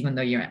perhaps even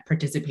though you're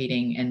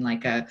participating in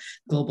like a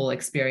global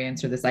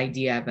experience or this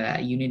idea of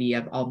a unity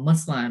of all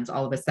Muslims,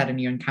 all of a sudden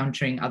you're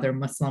encountering other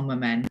Muslim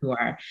women who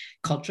are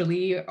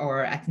culturally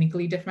or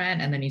ethnically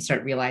different. And then you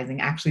start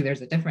realizing actually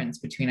there's a difference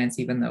between us,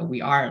 even though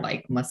we are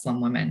like Muslim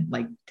women,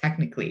 like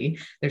technically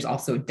there's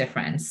also a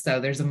difference.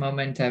 So there's a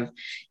moment of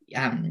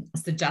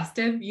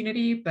suggestive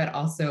unity, but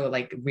also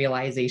like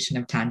realization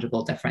of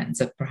tangible difference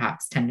of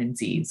perhaps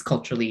tendencies,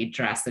 culturally,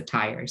 dress,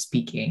 attire,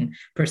 speaking,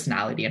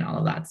 personality, and all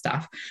of that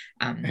stuff.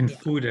 And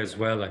food as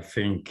well, I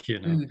think,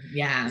 Food,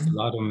 there's a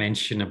lot of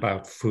mention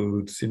about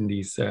foods in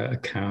these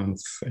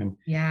accounts. And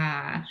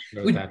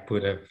that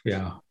would have,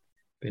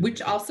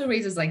 which also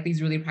raises like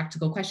these really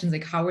practical questions,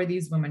 like how are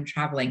these women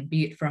traveling,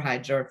 be it for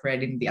Hajj or for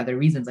any of the other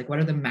reasons? Like what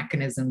are the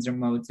mechanisms or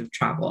modes of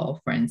travel,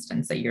 for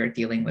instance, that you're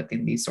dealing with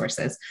in these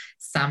sources?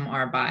 Some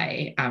are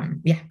by,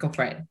 go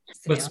for it.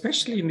 Well,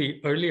 especially in the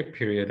earlier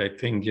period, I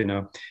think,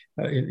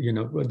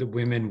 the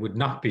women would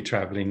not be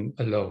traveling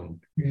alone.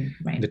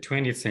 Right. In the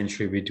 20th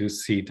century, we do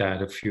see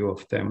that a few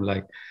of them,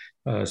 like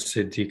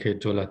Siddiqa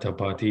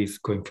Dolatabadi is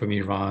going from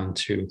Iran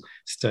to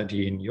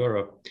study in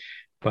Europe.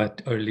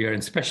 But earlier,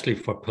 and especially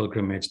for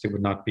pilgrimage, they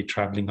would not be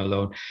traveling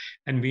alone.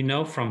 And we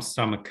know from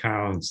some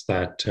accounts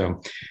that,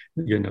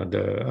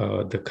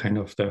 the kind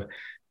of the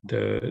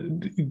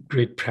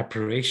great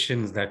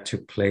preparations that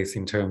took place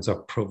in terms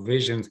of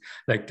provisions,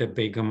 like the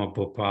Begum of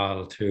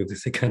Bhopal to the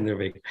Sikandar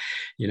Begum,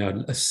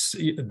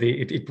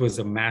 it was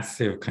a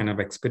massive kind of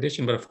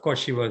expedition. But of course,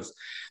 she was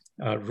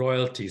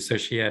royalty, so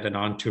she had an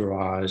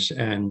entourage,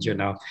 and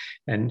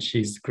and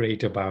she's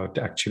great about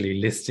actually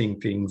listing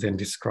things and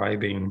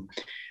describing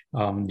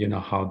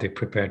how they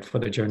prepared for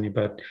the journey,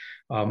 but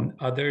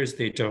others,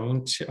 they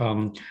don't.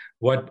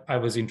 What I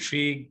was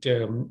intrigued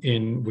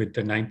in with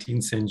the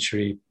 19th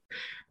century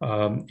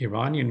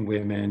Iranian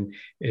women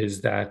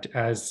is that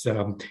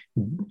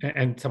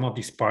and some of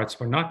these parts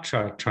were not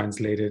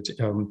translated,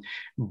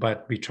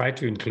 but we tried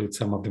to include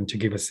some of them to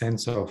give a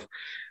sense of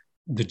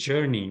the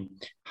journey,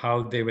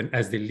 how they went,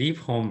 as they leave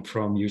home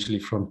usually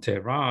from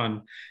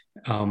Tehran,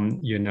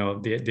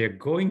 they're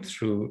going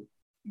through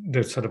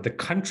the sort of the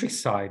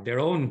countryside, their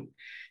own,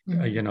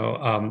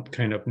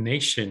 kind of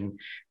nation,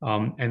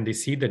 and they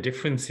see the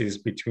differences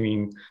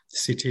between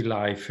city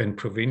life and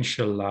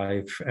provincial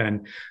life.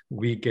 And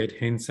we get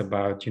hints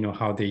about,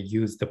 how they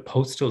use the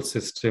postal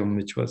system,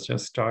 which was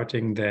just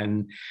starting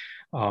then,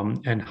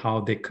 and how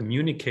they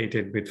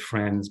communicated with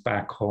friends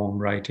back home,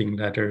 writing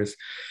letters.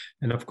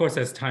 And of course,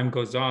 as time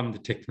goes on, the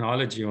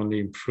technology only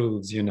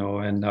improves,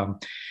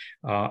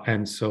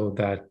 and so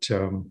that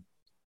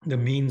the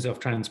means of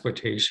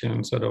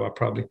transportation sort of are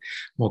probably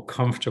more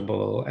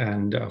comfortable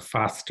and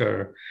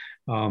faster.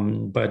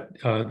 But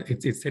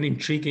it's an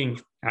intriguing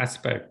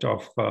aspect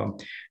of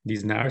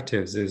these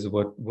narratives is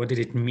what did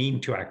it mean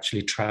to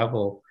actually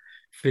travel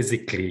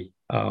physically,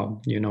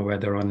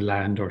 whether on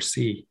land or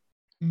sea.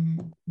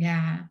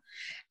 Yeah.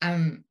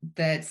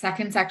 The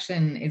second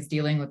section is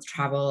dealing with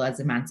travel as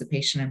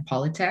emancipation and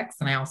politics.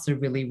 And I also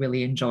really,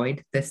 really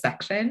enjoyed this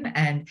section.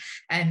 And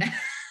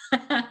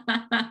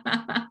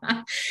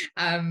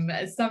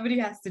somebody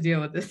has to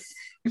deal with this.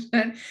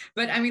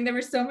 But I mean, there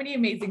were so many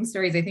amazing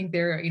stories. I think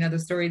there are, the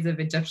stories of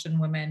Egyptian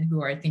women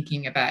who are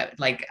thinking about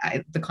like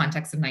the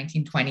context of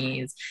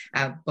 1920s,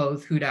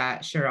 both Huda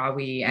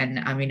Sharawi and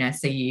Amina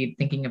Saeed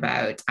thinking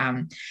about,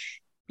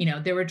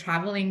 they were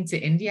traveling to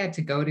India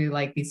to go to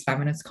like these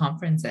feminist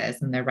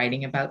conferences, and they're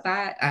writing about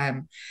that.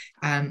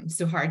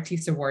 Suharti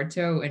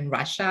Suwarto in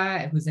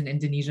Russia, who's an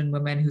Indonesian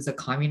woman who's a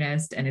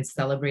communist and is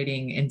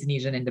celebrating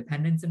Indonesian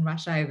independence in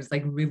Russia. I was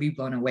like really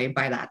blown away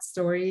by that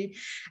story.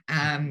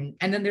 And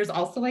then there's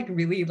also like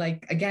really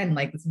like, again,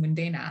 like this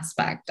mundane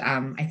aspect.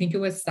 I think it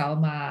was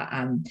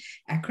Salma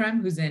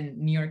Ekram, who's in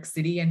New York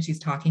City, and she's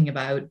talking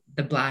about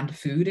the bland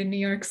food in New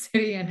York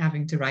City and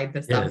having to ride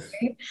the subway.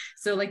 Yes.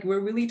 So like,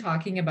 we're really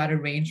talking about a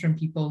range from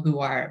people who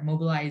are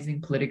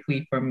mobilizing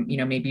politically from,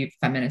 maybe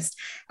feminist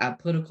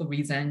political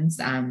reasons,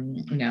 and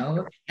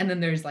then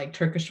there's like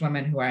Turkish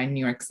women who are in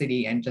New York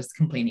City and just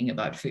complaining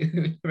about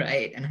food,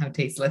 right? And how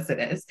tasteless it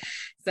is.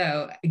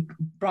 So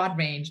broad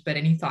range, but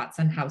any thoughts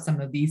on how some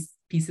of these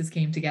pieces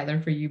came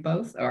together for you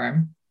both,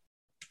 or?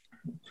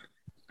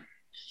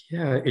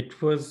 Yeah,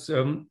 it was,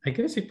 I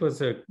guess it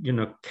was a,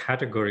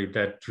 category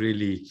that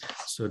really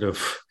sort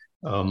of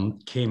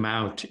came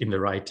out in the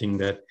writing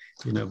that,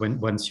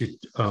 once you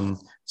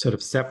sort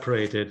of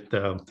separated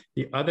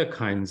the other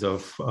kinds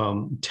of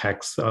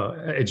texts,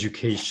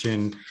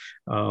 education,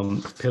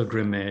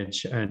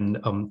 pilgrimage, and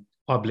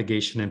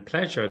obligation and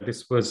pleasure.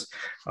 This was,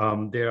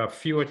 there are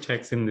fewer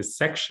texts in this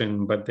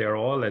section, but they're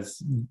all,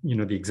 as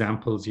the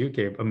examples you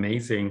gave,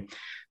 amazing.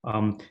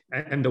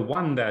 And the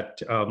one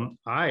that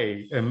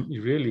I am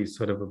really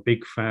sort of a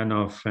big fan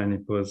of, and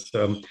it was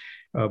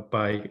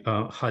by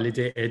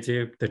Halide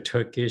Edip, the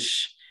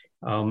Turkish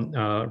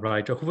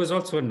writer, who was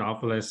also a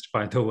novelist,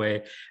 by the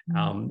way.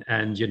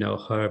 And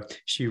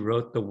she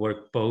wrote the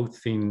work both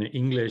in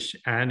English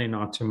and in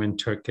Ottoman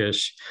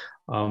Turkish.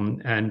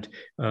 And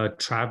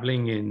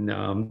traveling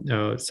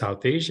in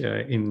South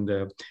Asia in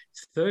the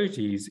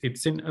 30s,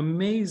 it's an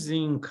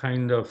amazing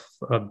kind of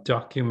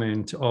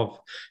document of,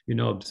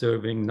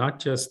 observing not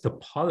just the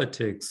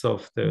politics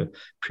of the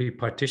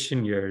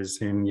pre-partition years.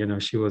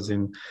 And, she was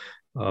in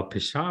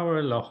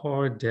Peshawar,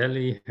 Lahore,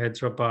 Delhi,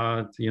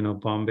 Hyderabad,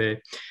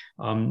 Bombay,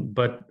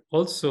 but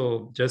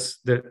also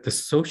just the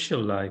social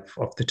life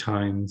of the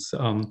times.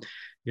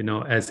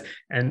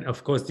 And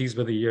of course, these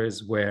were the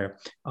years where,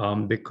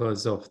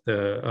 because of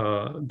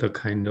the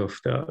kind of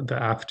the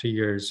after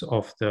years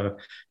of the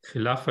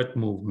Khilafat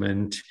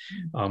movement,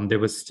 there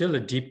was still a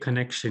deep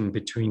connection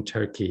between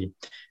Turkey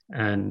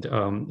and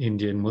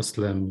Indian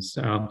Muslims.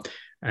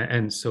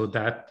 And so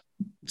that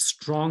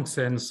strong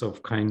sense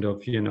of kind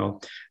of,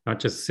 not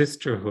just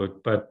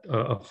sisterhood, but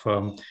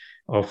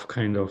of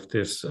kind of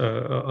this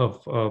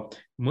of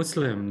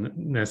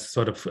Muslimness,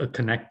 sort of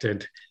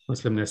connected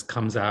Muslimness,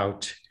 comes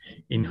out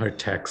in her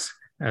text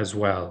as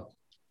well.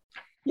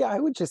 Yeah, I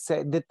would just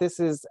say that this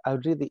is a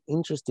really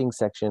interesting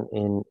section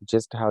in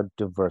just how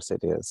diverse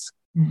it is,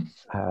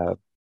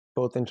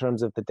 both in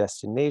terms of the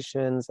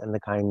destinations and the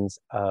kinds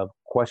of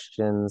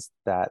questions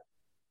that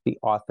the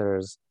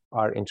authors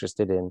are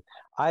interested in.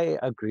 I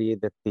agree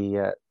that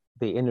the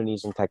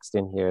Indonesian text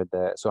in here,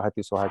 the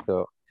Suharti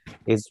Soeharto,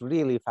 is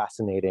really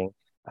fascinating,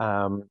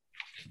 and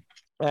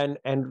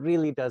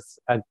really does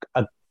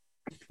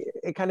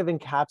it kind of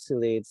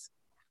encapsulates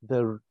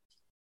the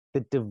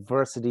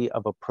diversity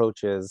of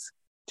approaches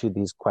to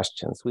these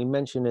questions. We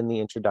mentioned in the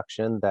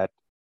introduction that,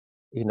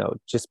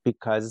 just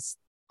because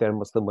they're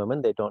Muslim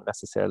women, they don't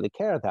necessarily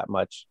care that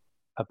much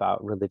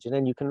about religion.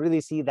 And you can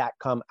really see that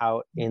come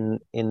out in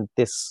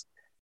this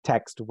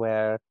text,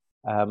 where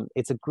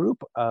it's a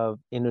group of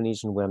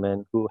Indonesian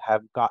women who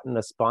have gotten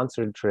a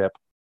sponsored trip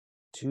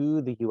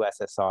to the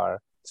USSR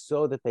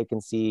so that they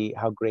can see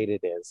how great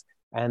it is.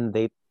 And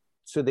they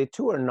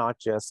tour not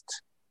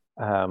just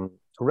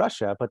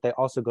Russia, but they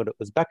also go to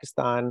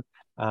Uzbekistan,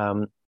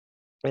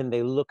 and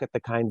they look at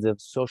the kinds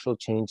of social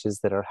changes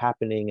that are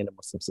happening in a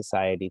Muslim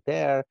society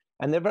there.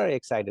 And they're very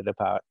excited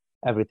about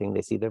everything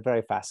they see. They're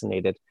very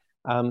fascinated.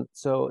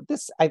 So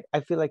I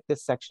feel like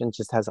this section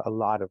just has a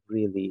lot of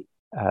really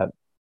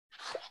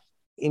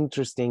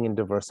interesting and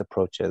diverse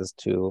approaches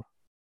to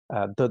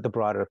the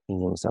broader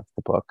themes of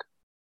the book.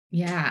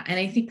 Yeah, and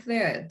I think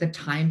the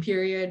time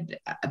period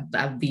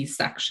of these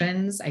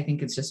sections, I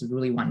think it's just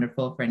really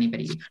wonderful for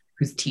anybody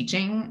who's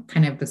teaching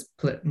kind of this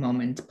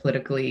moment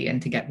politically,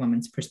 and to get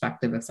women's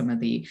perspective of some of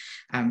the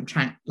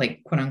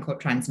quote unquote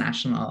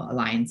transnational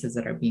alliances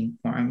that are being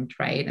formed,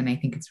 right? And I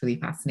think it's really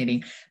fascinating.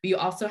 But you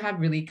also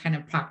have really kind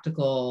of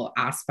practical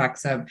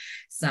aspects of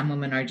some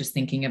women are just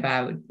thinking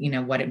about,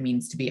 what it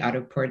means to be out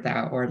of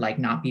purdah, or like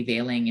not be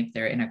veiling if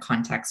they're in a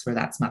context where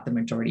that's not the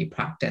majority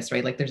practice,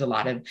 right? Like there's a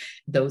lot of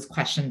those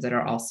questions that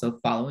are also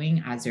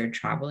following as you're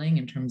traveling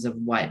in terms of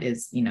what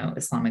is,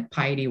 Islamic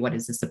piety, what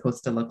is this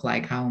supposed to look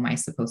like? How am I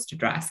supposed to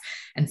dress?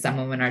 And some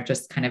women are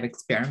just kind of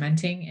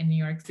experimenting in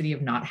New York City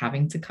of not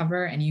having to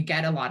cover. And you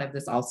get a lot of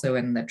this also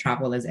in the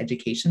travel as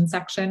education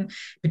section,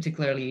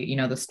 particularly,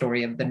 the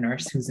story of the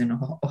nurse who's in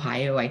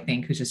Ohio, I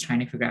think, who's just trying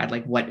to figure out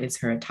like, what is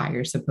her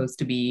attire supposed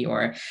to be?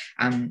 Or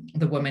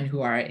the women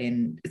who are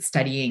in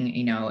studying,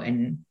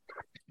 in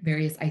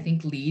various, I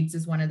think Leeds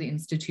is one of the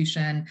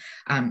institution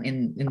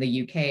in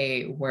the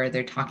UK where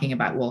they're talking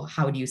about, well,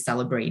 how do you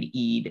celebrate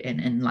Eid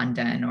in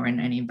London or in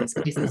any of these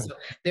places? So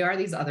there are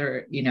these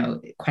other,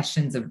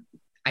 questions of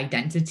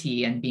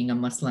identity and being a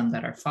Muslim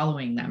that are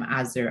following them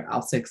as they're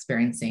also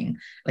experiencing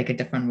like a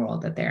different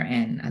world that they're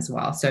in as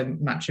well. So I'm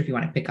not sure if you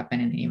want to pick up on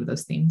any of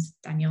those themes,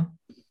 Daniel.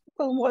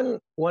 Well,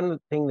 one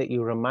thing that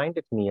you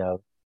reminded me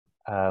of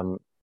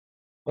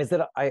is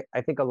that I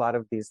think a lot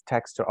of these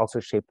texts are also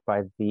shaped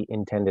by the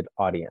intended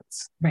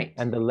audience, right,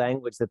 and the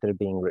language that they're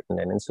being written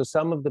in. And so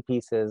some of the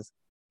pieces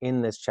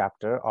in this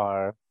chapter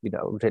are,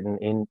 written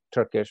in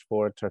Turkish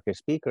for Turkish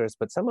speakers,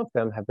 but some of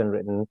them have been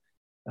written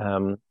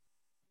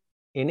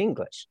in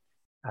English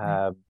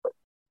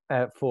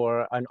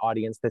for an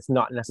audience that's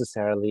not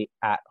necessarily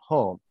at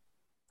home,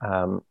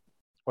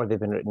 or they've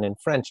been written in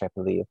French, I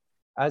believe.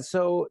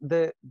 So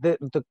the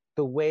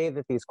way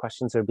that these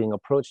questions are being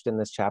approached in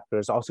this chapter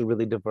is also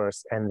really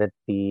diverse, and that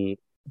the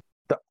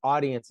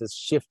audience is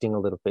shifting a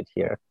little bit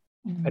here.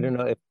 Mm-hmm. I don't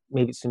know if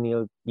maybe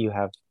Sunil,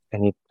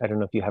 I don't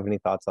know if you have any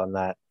thoughts on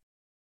that.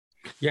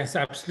 Yes,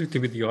 absolutely.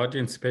 With the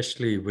audience,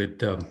 especially with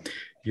the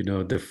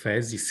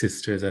Faizi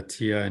sisters,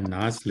 Atiya and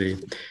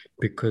Nazli,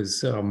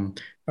 because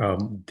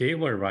they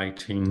were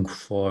writing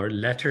for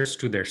letters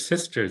to their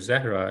sister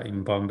Zehra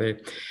in Bombay,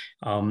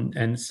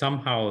 and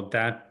somehow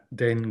that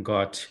then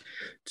got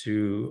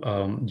to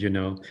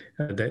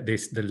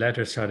the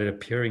letters started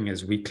appearing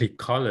as weekly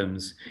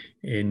columns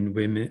in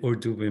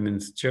Urdu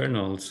women's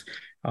journals.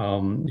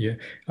 And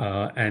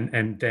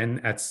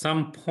then at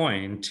some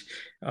point,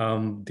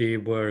 they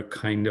were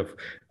kind of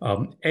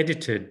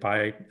edited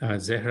by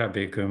Zehra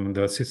Begum,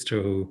 the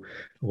sister who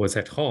was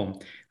at home,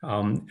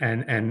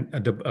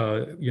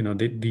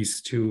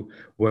 these two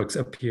works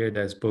appeared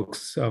as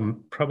books,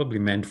 probably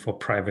meant for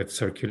private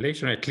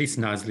circulation, or at least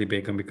Nazli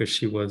Begum, because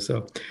she was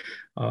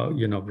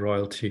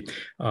royalty,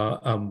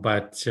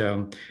 but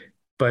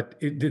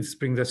this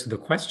brings us to the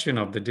question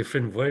of the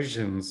different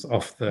versions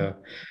of the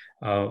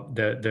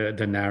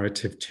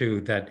narrative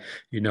too, that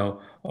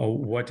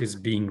what is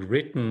being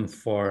written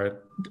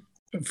for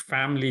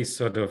family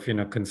sort of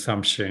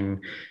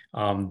consumption,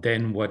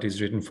 then what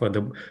is written for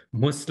the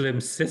Muslim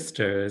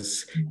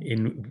sisters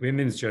in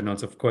women's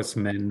journals. Of course,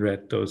 men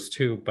read those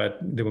too, but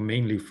they were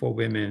mainly for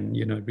women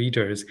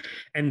readers,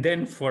 and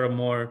then for a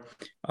more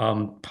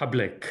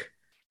public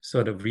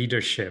sort of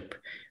readership.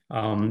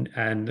 I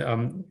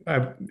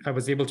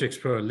was able to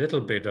explore a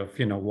little bit of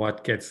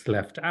what gets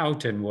left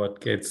out and what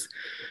gets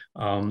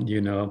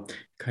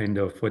kind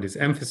of what is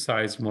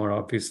emphasized more,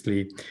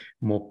 obviously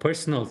more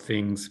personal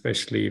things,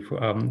 especially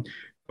for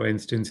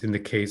instance, in the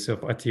case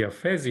of Atiya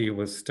Faizi, who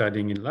was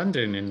studying in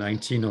London in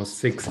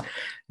 1906,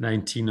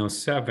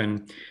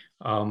 1907.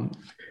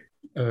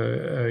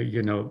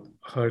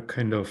 Her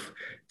kind of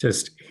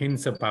just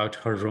hints about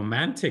her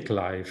romantic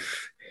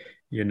life,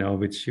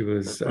 which she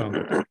was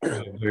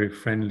very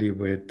friendly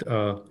with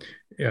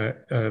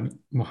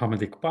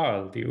Muhammad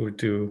Iqbal, the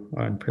Urdu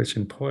and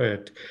Persian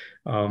poet.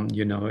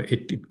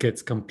 It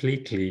gets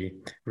completely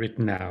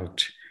written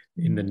out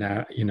in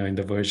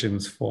the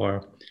versions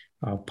for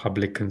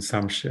public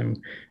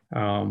consumption.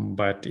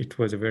 But it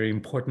was a very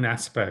important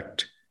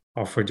aspect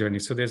of her journey.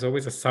 So there's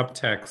always a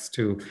subtext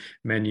to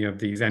many of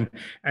these. And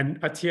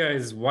Atiya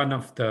is one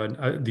of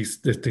the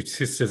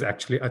sisters,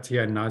 actually,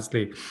 Atiya and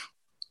Nazli,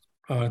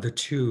 the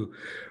two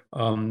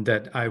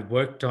that I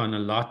worked on a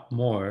lot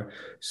more,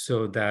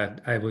 so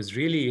that I was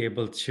really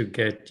able to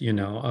get,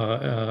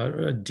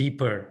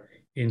 deeper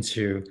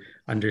into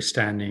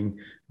understanding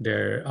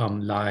their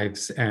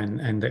lives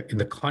and in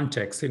the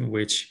context in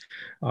which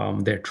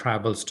their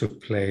travels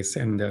took place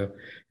and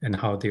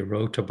how they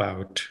wrote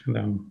about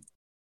them.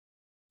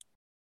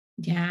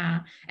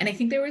 Yeah. And I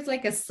think there was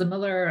like a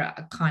similar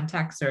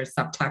context or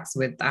subtext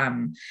with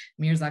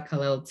Mirza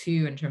Khalil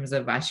too, in terms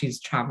of as she's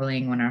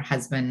traveling when her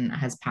husband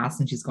has passed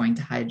and she's going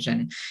to Hajj,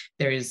 and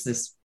there is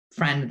this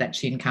friend that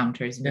she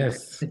encounters who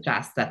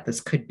suggests that this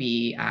could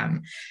be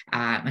a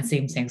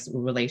same-sex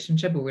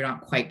relationship, but we're not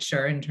quite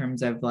sure in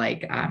terms of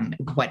like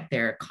what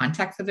their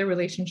context of their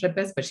relationship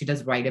is, but she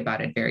does write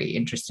about it very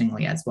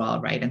interestingly as well,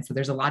 right? And so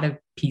there's a lot of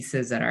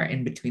pieces that are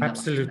in between.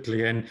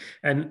 Absolutely. And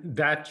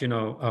that,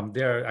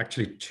 there are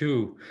actually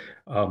two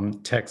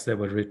texts that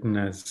were written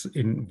as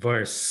in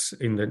verse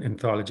in the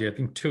anthology, I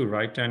think two,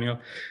 right, Daniel?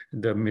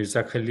 The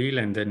Mirza Khalil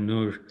and then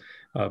Nur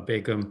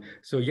Begum.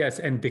 So yes,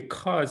 and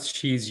because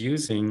she's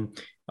using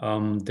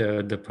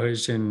the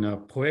Persian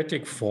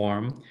poetic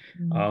form,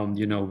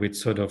 with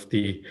sort of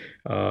the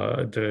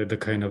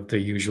kind of the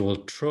usual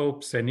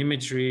tropes and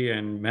imagery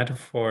and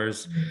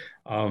metaphors,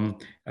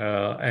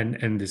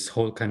 and this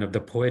whole kind of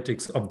the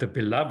poetics of the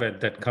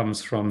beloved that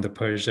comes from the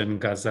Persian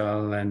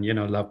ghazal and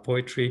love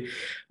poetry.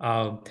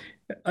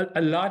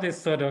 A lot is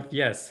sort of,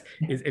 is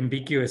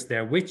ambiguous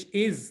there, which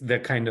is the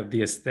kind of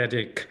the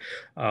aesthetic,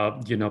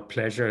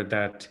 pleasure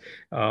that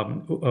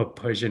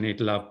Persianate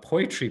love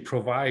poetry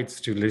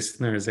provides to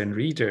listeners and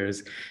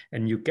readers.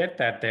 And you get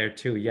that there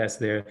too. Yes,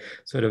 there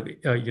sort of,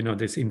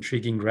 this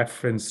intriguing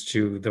reference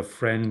to the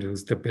friend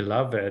who's the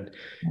beloved.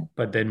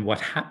 But then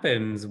what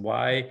happens,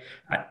 why,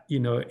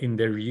 in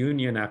their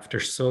reunion after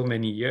so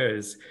many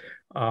years,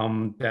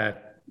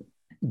 that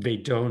they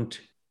don't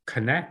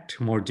connect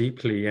more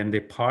deeply and they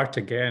part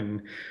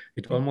again.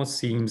 It almost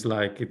seems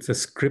like it's a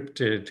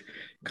scripted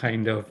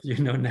kind of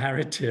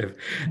narrative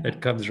that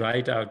comes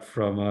right out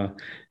from a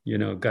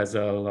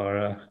ghazal or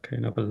a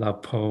kind of a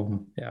love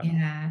poem.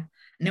 Yeah.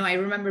 No, I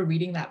remember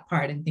reading that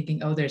part and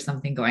thinking, oh, there's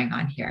something going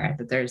on here,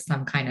 that there's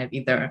some kind of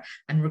either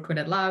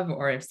unrequited love,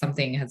 or if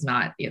something has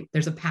not,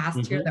 there's a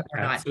past here that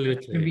we're not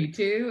privy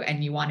to,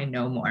 and you want to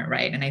know more,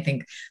 right? And I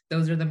think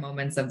those are the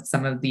moments of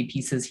some of the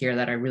pieces here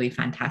that are really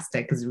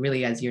fantastic, because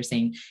really, as you're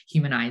saying,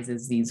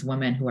 humanizes these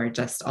women who are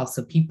just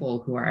also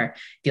people who are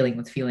dealing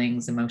with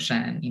feelings,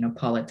 emotion,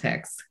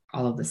 politics,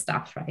 all of the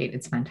stuff, right?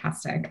 It's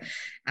fantastic.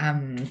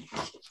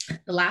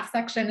 The last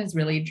section is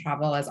really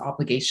travel as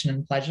obligation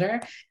and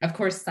pleasure. Of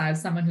course,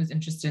 as someone who's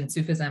interested in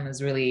Sufism,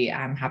 is really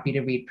happy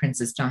to read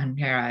Princess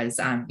Jahanpara's,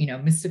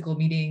 mystical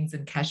meetings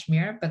in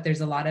Kashmir. But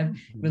there's a lot of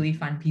really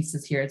fun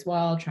pieces here as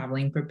well.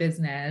 Traveling for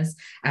business,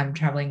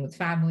 traveling with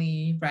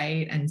family,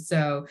 right? And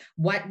so,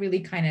 what really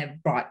kind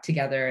of brought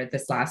together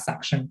this last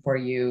section for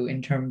you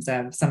in terms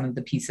of some of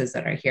the pieces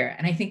that are here?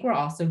 And I think we're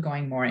also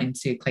going more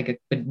into like a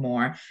bit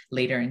more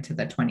later into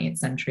the 20th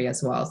century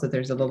as well. So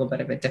there's a little bit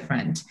of a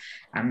different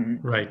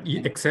right,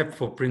 except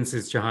for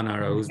Princess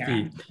Jahanara, who's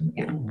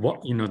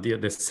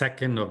the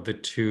second of the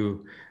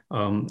two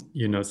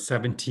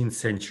 17th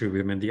century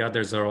women. The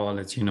others are all,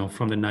 as you know,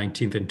 from the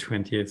 19th and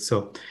 20th.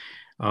 So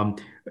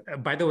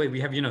by the way, we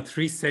have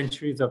 3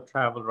 centuries of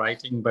travel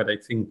writing, but I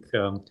think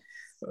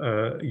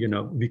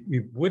we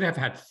would have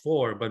had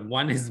 4, but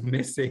one is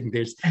missing.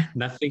 There's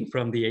nothing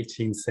from the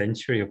 18th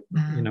century.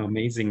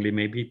 Amazingly,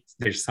 maybe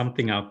there's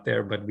something out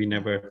there, but we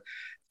never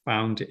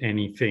found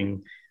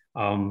anything.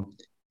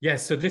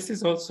 So this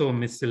is also a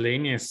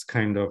miscellaneous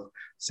kind of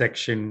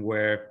section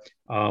where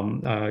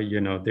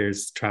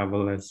there's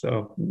travel as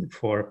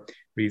for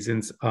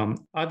reasons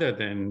other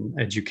than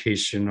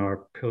education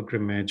or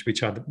pilgrimage,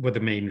 which were the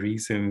main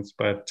reasons.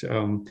 But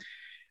in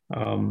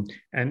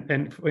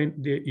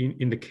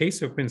the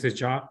case of Princess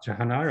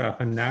Jahanara,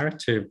 her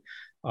narrative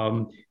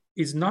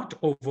is not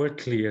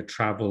overtly a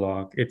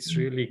travelogue. It's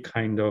really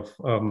kind of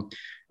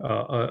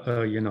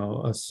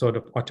a sort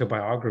of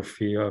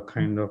autobiography, a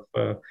kind of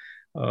a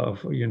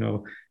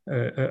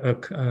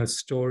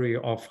story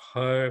of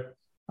her,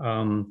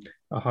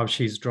 how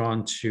she's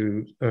drawn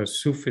to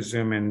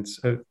Sufism and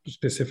a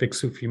specific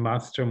Sufi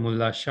master,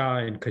 Mullah Shah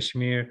in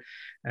Kashmir,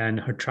 and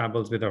her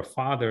travels with her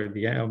father,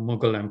 the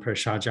Mughal Emperor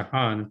Shah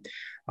Jahan.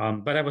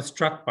 But I was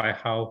struck by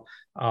how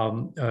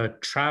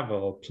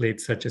travel played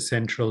such a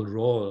central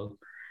role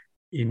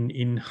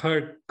in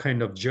her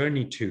kind of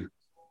journey to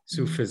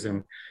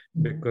Sufism,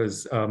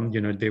 because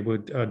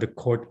the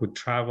court would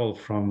travel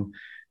from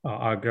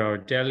Agra or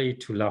Delhi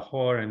to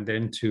Lahore and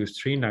then to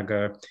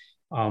Srinagar,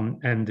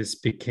 and this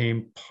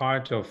became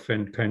part of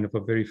and kind of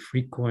a very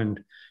frequent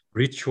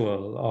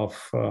ritual of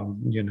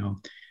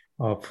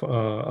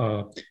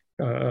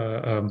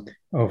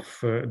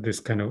this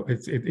kind of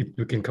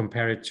we can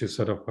compare it to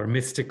sort of our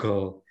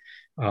mystical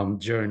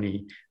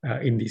journey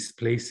in these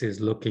places,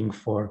 looking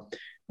for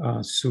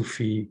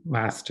Sufi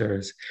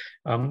masters.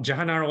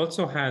 Jahanara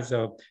also has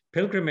a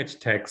pilgrimage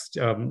text,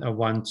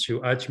 one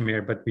to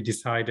Ajmer, but we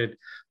decided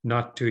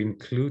not to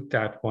include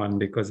that one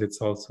because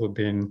it's also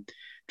been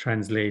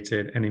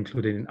translated and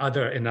included in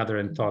another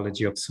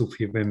anthology of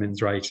Sufi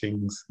women's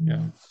writings.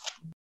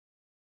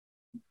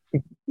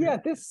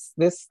 This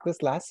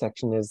last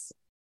section is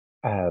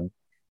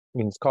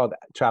it's called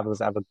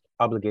Traveler's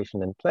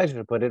Obligation and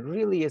Pleasure, but it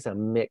really is a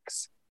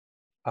mix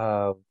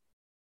of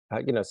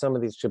some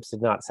of these trips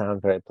did not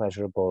sound very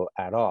pleasurable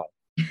at all.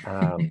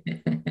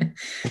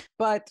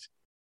 But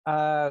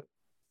a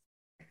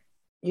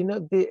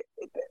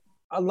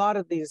lot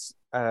of these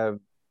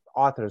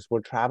authors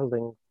were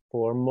traveling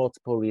for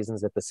multiple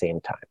reasons at the same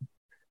time.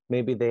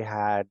 Maybe they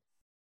had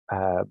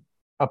a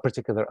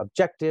particular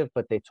objective,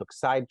 but they took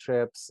side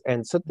trips.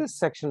 And so this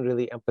section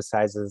really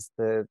emphasizes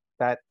the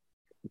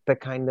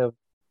kind of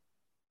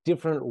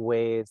different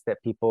ways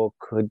that people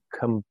could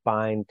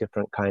combine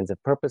different kinds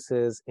of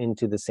purposes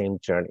into the same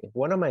journey.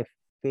 One of my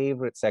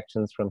favorite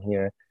sections from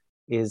here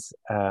is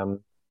the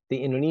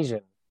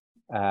Indonesian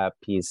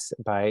piece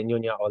by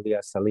Nyonya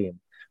Aulia Salim,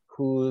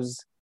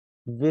 who's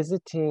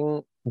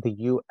visiting the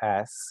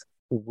US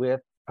with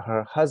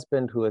her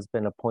husband, who has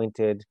been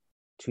appointed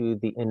to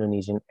the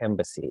Indonesian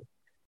embassy.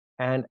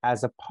 And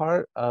as a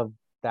part of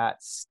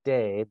that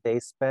stay, they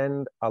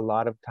spend a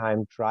lot of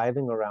time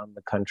driving around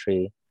the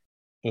country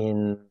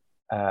in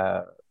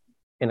a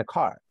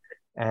car.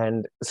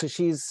 And so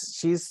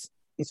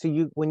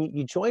when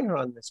you join her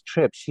on this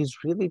trip,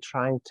 she's really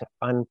trying to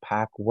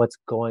unpack what's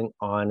going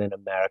on in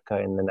America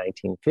in the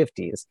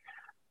 1950s,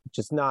 which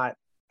is not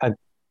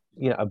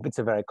it's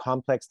a very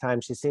complex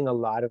time. She's seeing a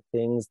lot of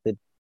things that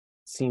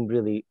seem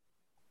really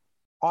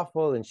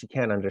awful and she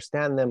can't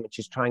understand them. And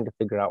she's trying to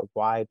figure out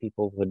why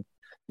people would,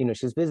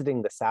 she's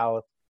visiting the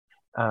South.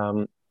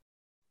 And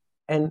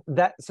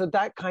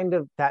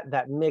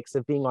that mix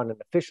of being on an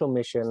official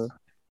mission,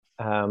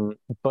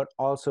 but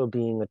also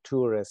being a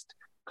tourist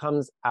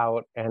comes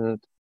out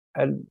and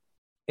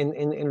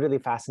in really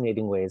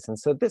fascinating ways. And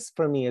so this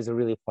for me is a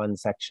really fun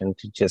section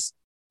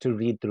to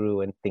read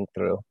through and think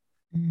through.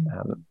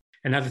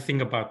 Another thing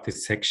about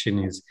this section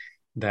is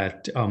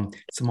that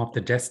some of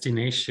the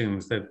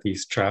destinations that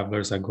these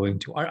travelers are going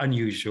to are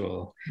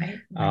unusual. Right.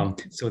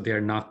 So they're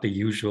not the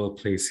usual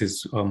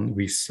places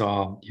we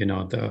saw,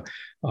 the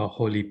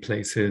holy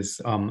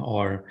places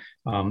or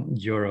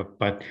Europe,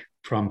 but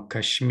from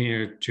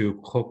Kashmir to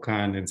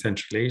Kokand in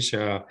Central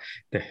Asia,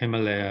 the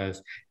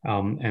Himalayas,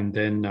 and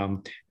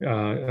then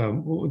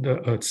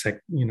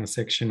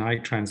section I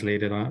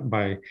translated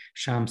by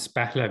Shams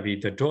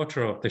Pahlavi, the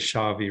daughter of the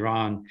Shah of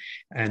Iran,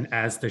 and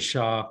as the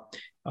Shah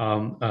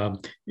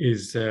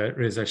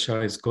Reza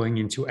Shah is going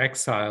into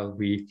exile.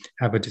 We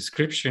have a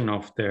description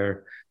of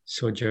their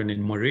sojourn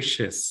in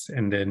Mauritius,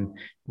 and then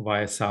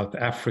via South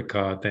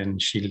Africa, then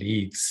she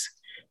leaves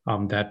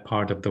that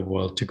part of the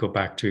world to go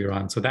back to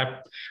Iran. So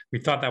that we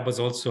thought that was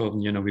also,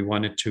 we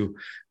wanted to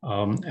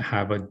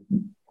have a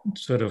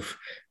sort of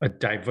a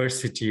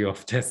diversity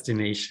of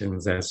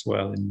destinations as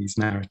well in these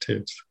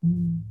narratives.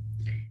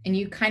 And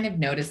you kind of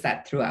notice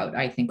that throughout,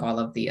 I think, all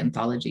of the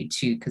anthology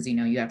too, because,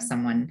 you have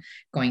someone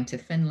going to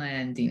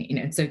Finland,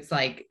 so it's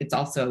like, it's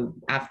also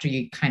after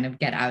you kind of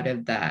get out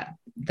of the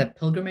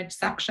pilgrimage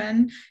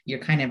section, you're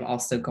kind of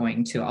also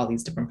going to all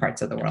these different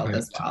parts of the world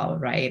as well,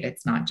 right?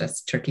 It's not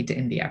just Turkey to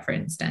India, for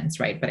instance,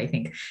 right? But I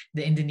think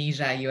the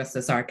Indonesia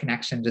USSR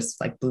connection just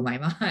like blew my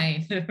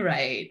mind,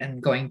 right?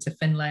 And going to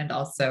Finland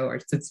also, or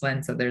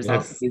Switzerland. So there's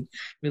also these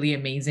really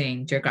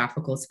amazing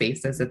geographical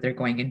spaces that they're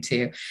going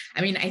into.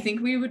 I mean, I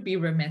think we would be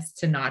remiss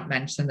to not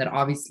mention that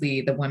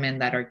obviously the women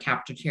that are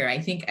captured here, I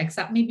think,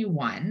 except maybe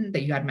one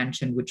that you had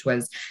mentioned, which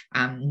was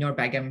Noor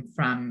Begum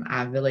from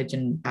a village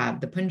in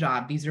the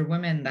Punjab. These are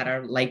women that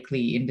are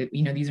likely,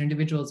 these are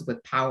individuals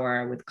with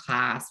power, with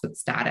class, with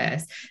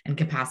status, and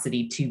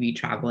capacity to be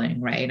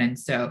traveling, right? And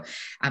so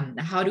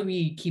how do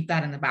we keep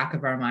that in the back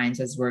of our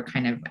minds as we're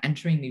kind of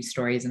entering these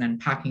stories and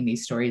unpacking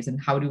these stories?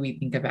 And how do we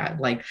think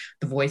about like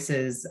the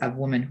voices of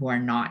women who are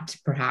not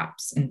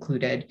perhaps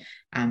included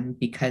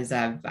because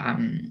of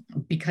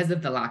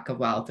the lack of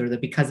wealth, or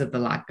because of the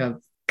lack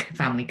of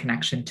family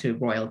connection to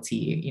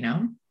royalty,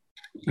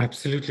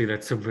 Absolutely,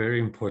 that's a very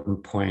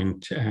important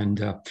point.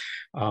 And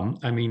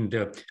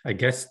I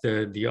guess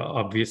the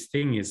obvious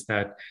thing is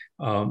that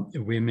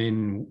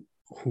women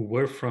who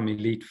were from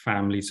elite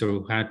families or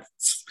who had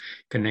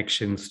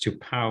connections to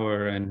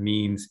power and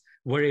means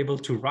were able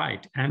to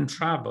write and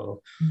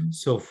travel. Mm-hmm.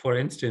 So, for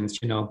instance,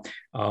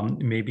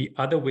 maybe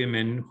other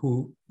women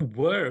who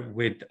were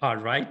with our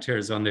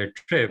writers on their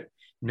trip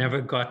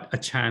never got a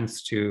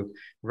chance to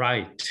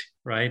write,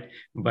 right?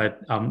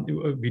 But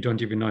we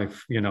don't even know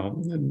if,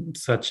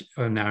 such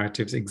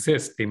narratives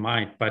exist. They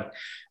might, but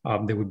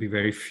there would be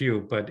very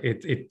few. But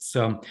it's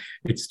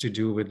to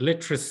do with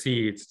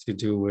literacy. It's to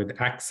do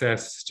with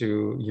access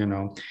to,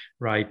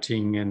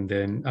 writing, and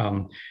then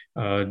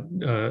the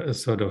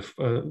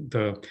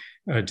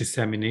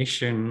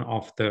dissemination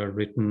of the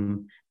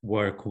written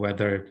work,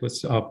 whether it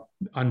was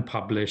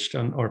unpublished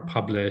or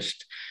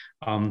published.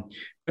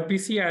 But we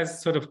see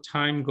as sort of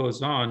time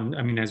goes on,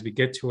 as we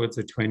get towards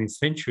the 20th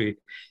century,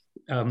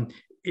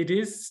 it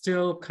is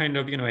still kind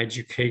of,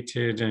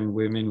 educated and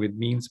women with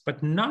means,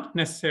 but not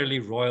necessarily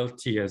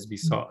royalty as we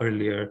saw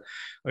earlier.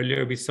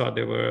 Earlier, we saw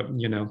there were,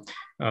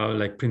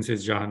 like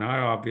Princess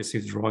Jahanara,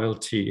 obviously is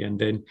royalty. And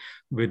then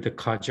with the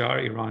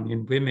Qajar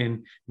Iranian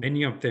women,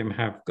 many of them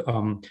have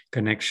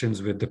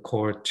connections with the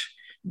court.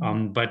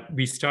 But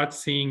we start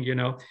seeing,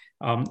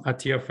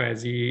 Atiya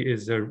Faizi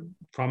is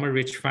from a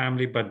rich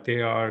family, but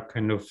they are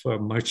kind of a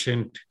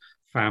merchant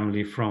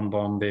family from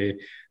Bombay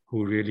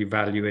who really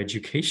value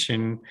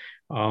education.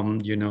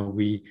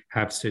 We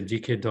have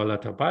Siddiqui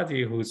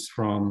Dolatabadi, who's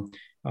from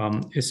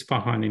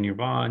Isfahan in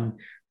Iran,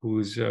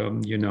 who's,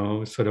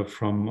 sort of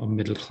from a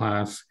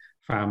middle-class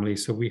family.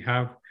 So we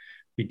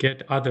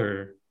get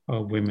other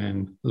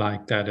women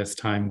like that as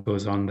time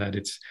goes on, that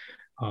it's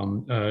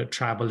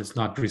travel is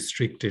not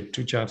restricted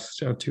to just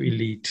to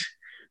elite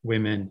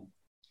women.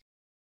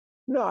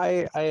 No,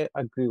 I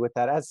agree with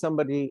that. As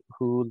somebody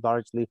who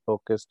largely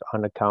focused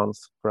on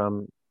accounts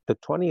from the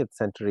 20th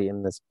century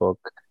in this book,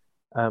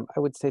 I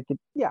would say that,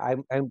 yeah,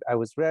 I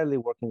was rarely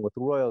working with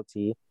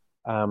royalty.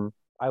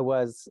 I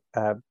was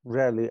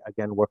rarely,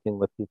 again, working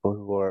with people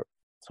who were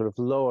sort of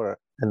lower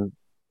in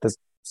the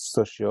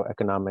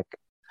socioeconomic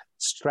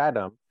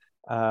stratum.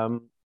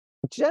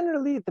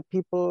 Generally, the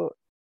people,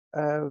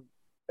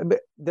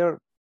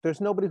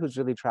 there's nobody who's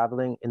really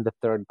traveling in the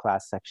third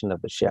class section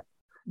of the ship.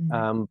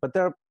 Mm-hmm. But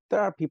there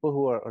are people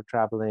who are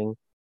traveling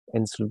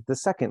in sort of the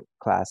second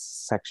class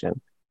section.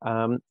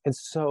 And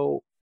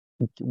so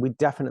we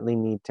definitely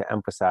need to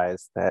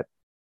emphasize that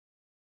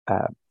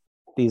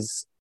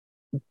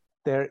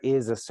there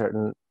is a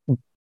certain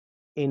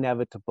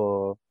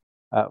inevitable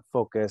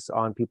focus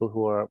on people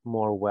who are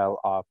more well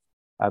off,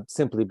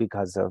 simply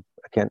because of,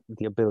 again,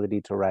 the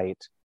ability to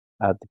write,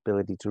 the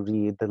ability to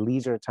read, the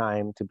leisure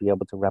time to be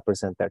able to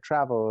represent their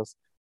travels,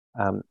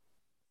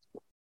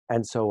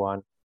 and so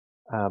on.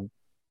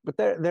 But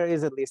there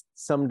is at least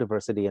some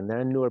diversity in there.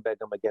 And Noor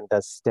Begum, again,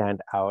 does stand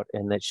out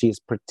in that she's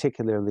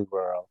particularly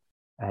rural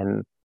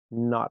and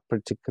not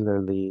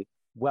particularly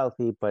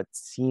wealthy, but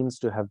seems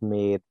to have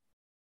made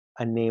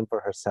a name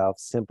for herself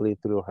simply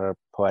through her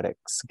poetic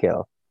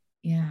skill.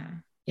 Yeah,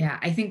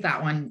 I think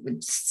that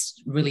one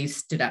really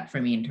stood up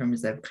for me in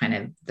terms of kind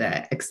of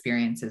the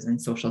experiences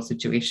and social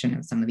situation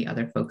of some of the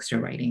other folks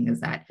you're writing. Is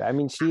that,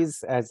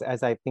 she's,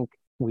 as I think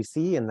we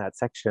see in that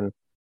section,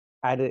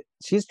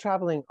 she's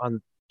traveling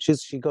on.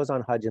 She goes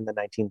on Hajj in the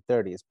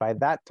 1930s. By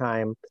that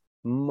time,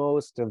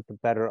 most of the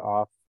better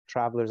off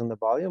travelers in the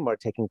volume are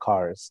taking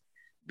cars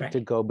to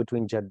go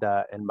between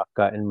Jeddah and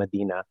Makkah and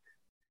Medina.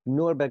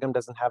 Noor Begum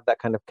doesn't have that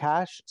kind of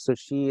cash, so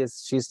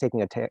she's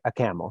taking a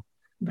camel.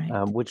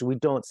 Right. Which we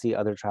don't see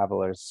other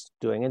travelers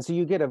doing. And so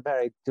you get a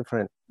very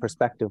different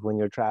perspective when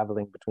you're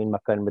traveling between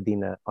Makkah and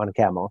Medina on a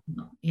camel.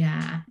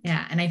 Yeah.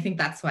 And I think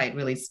that's why it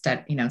really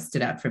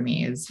stood out for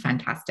me. Is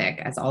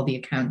fantastic as all the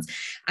accounts.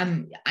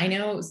 I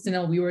know,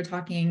 Sunil, we were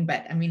talking,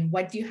 but I mean,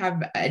 what do you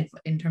have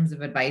in terms of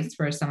advice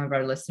for some of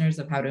our listeners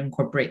of how to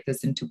incorporate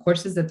this into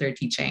courses that they're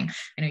teaching?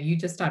 I know you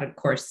just taught a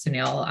course,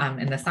 Sunil,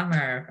 in the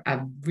summer,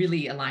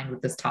 really aligned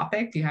with this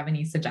topic. Do you have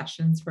any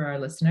suggestions for our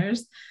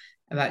listeners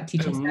about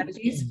teaching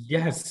strategies?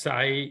 Yes,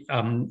 I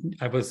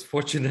was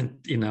fortunate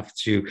enough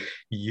to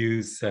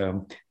use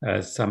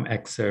some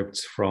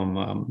excerpts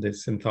from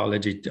this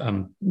anthology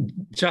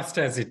just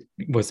as it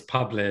was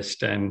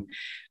published, and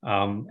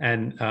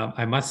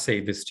I must say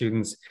the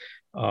students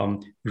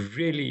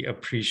really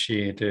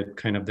appreciated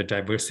kind of the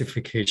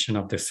diversification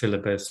of the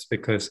syllabus,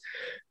 because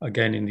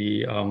again, in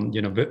the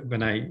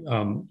when I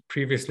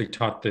previously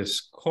taught this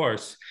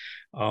course,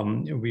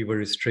 we were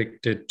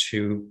restricted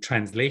to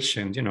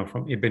translations,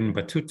 from Ibn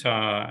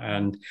Battuta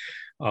and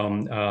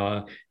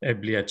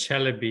Eblia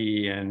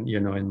Chalabi, and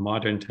in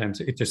modern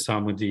times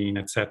Itisamuddin,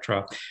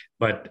 etc.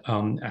 But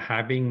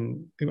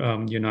having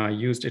I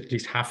used at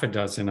least half a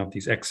dozen of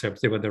these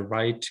excerpts. They were the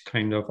right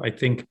kind of, I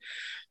think,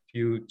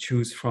 you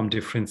choose from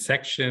different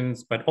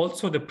sections, but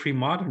also the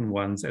pre-modern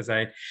ones, as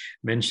I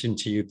mentioned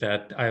to you,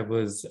 that I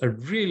was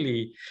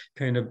really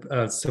kind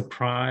of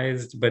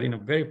surprised, but in a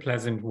very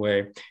pleasant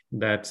way,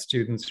 that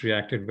students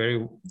reacted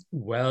very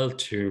well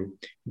to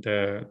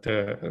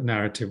the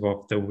narrative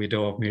of the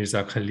widow of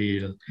Mirza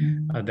Khalil.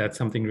 That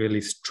something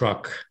really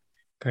struck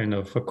kind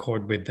of a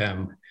chord with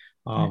them.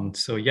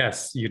 So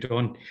yes, you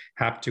don't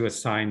have to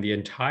assign the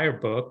entire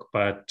book,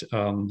 but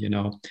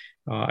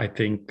I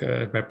think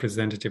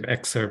representative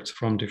excerpts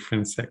from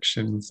different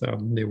sections,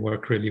 they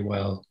work really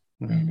well.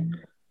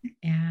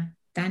 Yeah.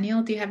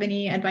 Daniel, do you have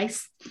any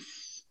advice?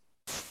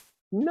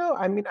 No,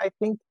 I mean, I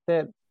think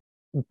that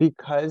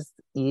because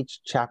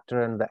each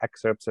chapter and the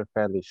excerpts are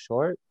fairly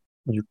short,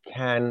 you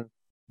can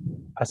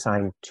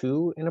assign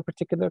 2 in a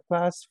particular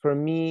class. For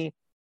me,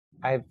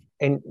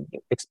 in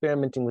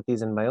experimenting with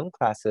these in my own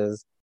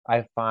classes,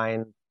 I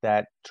find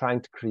that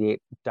trying to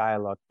create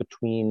dialogue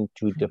between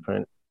 2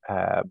 different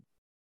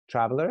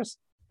travelers,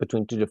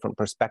 between 2 different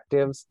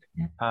perspectives,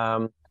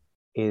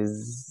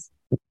 is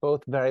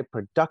both very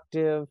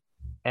productive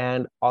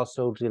and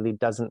also really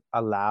doesn't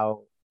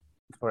allow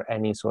for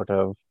any sort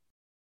of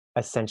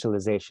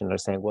essentialization or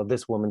saying, well,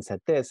 this woman said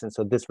this, and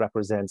so this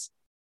represents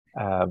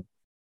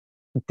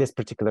this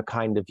particular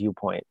kind of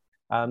viewpoint.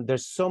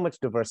 There's so much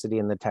diversity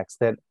in the text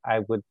that I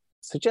would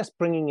suggest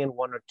bringing in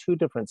 1 or 2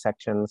 different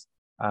sections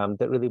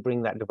that really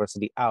bring that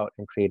diversity out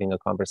and creating a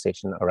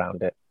conversation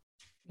around it.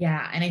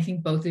 Yeah. And I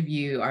think both of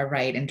you are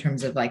right in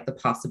terms of like the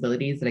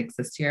possibilities that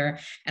exist here.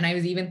 And I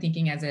was even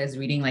thinking as I was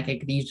reading, like I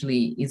could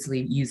easily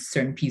use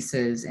certain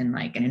pieces in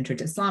like an Intro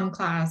to Islam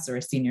class or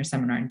a senior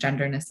seminar in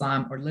gender in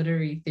Islam or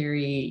literary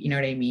theory, you know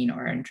what I mean?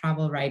 Or in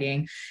travel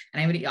writing.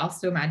 And I would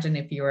also imagine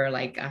if you were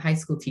like a high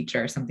school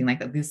teacher or something like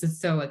that, this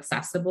is so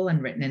accessible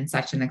and written in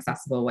such an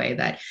accessible way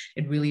that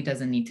it really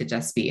doesn't need to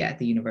just be at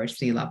the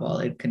university level.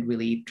 It could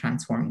really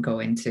transform, go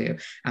into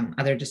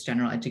other just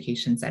general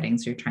education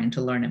settings. You're trying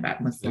to learn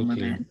about Muslim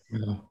women.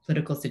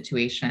 Political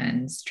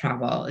situations,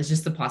 travel. It's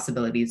just the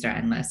possibilities are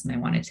endless. And I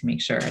wanted to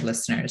make sure our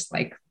listeners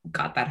like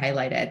got that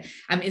highlighted.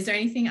 Is there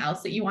anything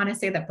else that you want to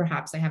say that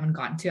perhaps I haven't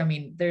gotten to? I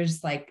mean,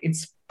 there's like,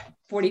 it's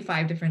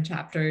 45 different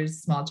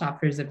chapters, small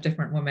chapters of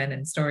different women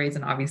and stories.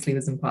 And obviously it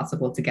was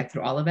impossible to get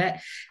through all of it.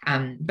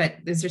 But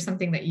is there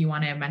something that you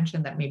want to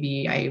mention that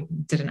maybe I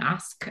didn't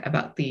ask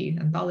about the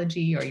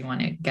anthology, or you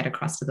want to get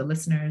across to the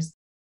listeners?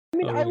 I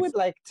mean, I would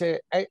like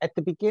to, at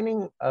the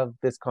beginning of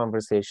this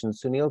conversation,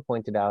 Sunil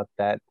pointed out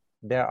that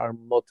there are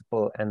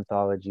multiple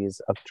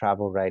anthologies of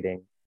travel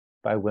writing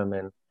by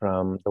women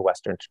from the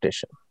Western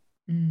tradition.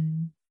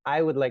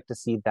 I would like to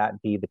see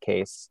that be the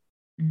case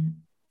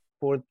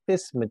for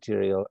this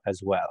material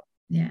as well.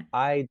 Yeah.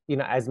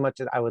 As much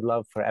as I would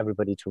love for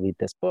everybody to read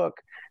this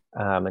book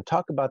and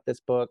talk about this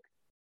book,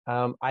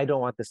 I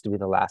don't want this to be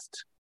the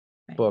last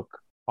book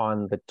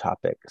on the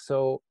topic.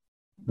 So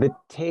the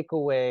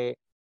takeaway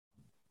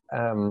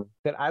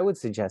that I would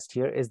suggest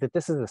here is that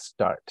this is a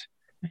start,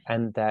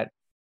 and that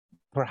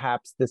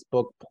perhaps this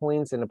book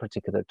points in a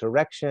particular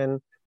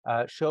direction,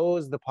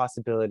 shows the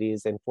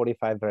possibilities in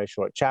 45 very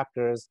short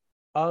chapters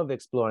of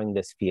exploring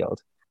this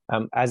field.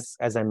 As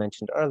I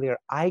mentioned earlier,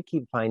 I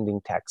keep finding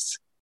texts,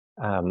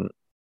 some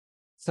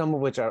of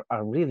which are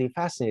really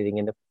fascinating.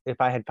 And if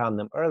I had found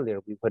them earlier,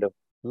 we would have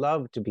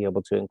loved to be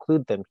able to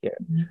include them here.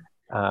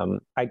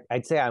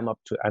 I'd say I'm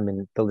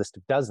in the list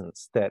of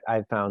dozens that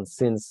I've found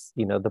since,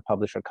 the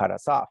publisher cut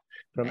us off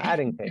from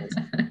adding things.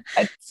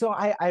 And so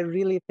I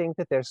really think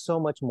that there's so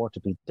much more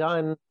to be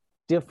done.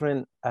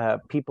 Different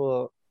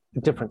people,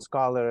 different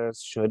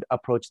scholars should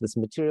approach this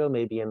material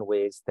maybe in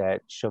ways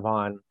that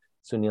Siobhan,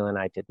 Sunil, and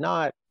I did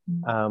not.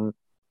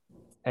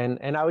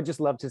 And I would just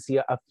love to see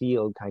a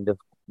field kind of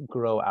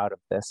grow out of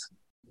this.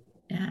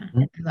 Yeah,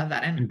 Mhm. I love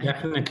that. And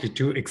definitely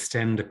to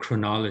extend the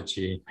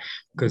chronology,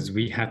 because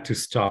we had to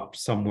stop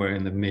somewhere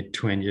in the mid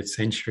 20th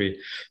century,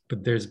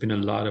 but there's been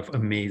a lot of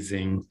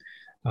amazing,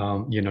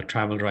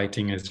 travel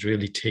writing has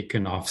really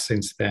taken off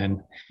since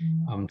then.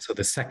 So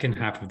the second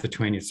half of the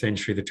 20th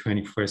century, the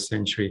 21st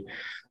century,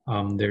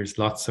 there's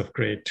lots of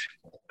great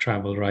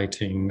travel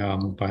writing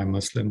by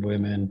Muslim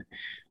women.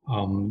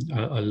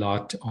 A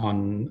lot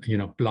on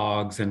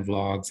blogs and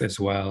vlogs as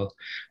well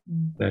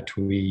that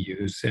we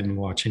use and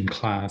watch in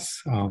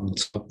class.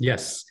 So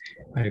yes,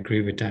 I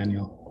agree with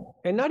Daniel.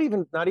 And not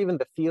even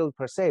the field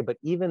per se, but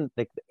even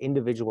like the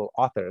individual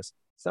authors.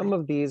 Some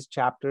of these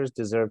chapters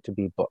deserve to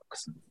be books.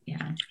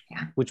 Yeah.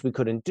 Which we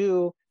couldn't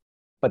do,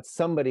 but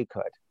somebody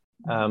could.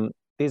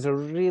 These are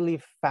really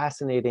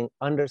fascinating,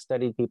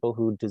 understudied people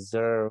who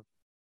deserve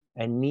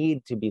and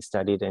need to be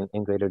studied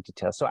in greater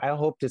detail. So I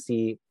hope to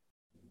see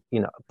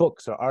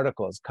books or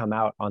articles come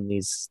out on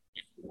these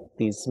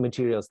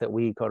materials that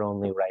we could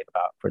only write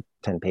about for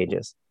 10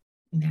 pages.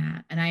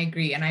 Yeah, and I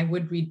agree. And I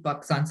would read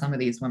books on some of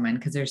these women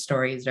because their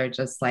stories are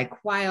just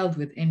like wild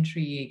with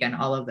intrigue and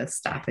all of this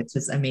stuff. It's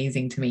just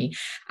amazing to me.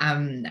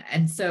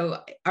 And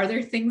so are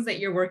there things that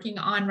you're working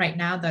on right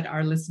now that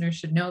our listeners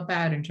should know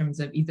about in terms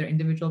of either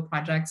individual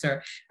projects,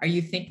 or are you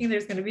thinking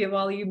there's going to be a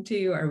volume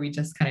 2, or are we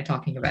just kind of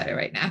talking about it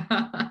right now?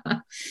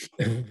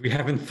 We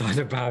haven't thought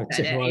about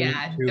volume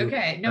 2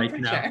 okay, no right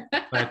pressure.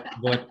 now. But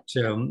what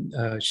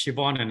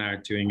Siobhan and I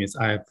are doing is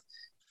I've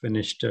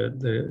finished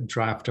the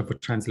draft of a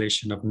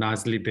translation of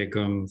Nazli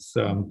Begum's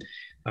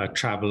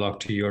travelogue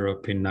to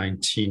Europe in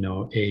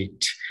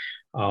 1908,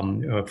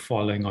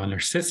 following on her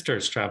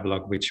sister's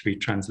travelogue, which we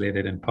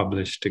translated and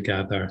published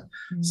together.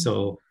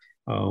 So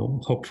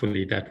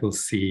hopefully that will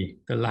see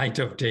the light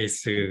of day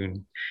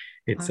soon.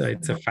 It's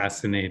a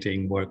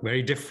fascinating work,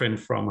 very different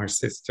from her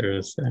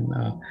sister's. And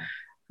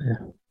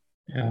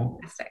yeah.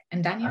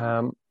 And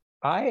Daniel?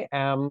 I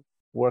am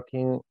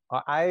working.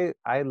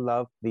 I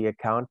love the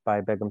account by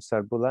Begum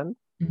Sarbuland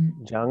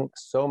Jung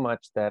so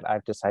much that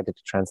I've decided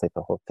to translate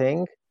the whole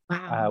thing,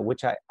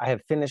 which I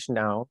have finished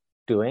now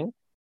doing.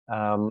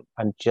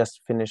 I'm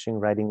just finishing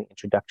writing the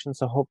introduction.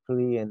 So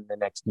hopefully in the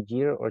next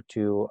year or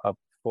two, a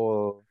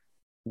full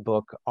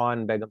book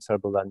on Begum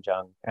Sarbuland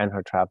Jung and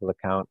her travel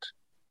account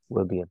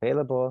will be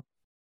available.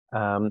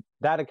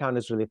 That account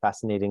is really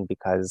fascinating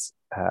because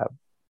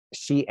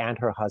she and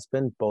her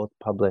husband both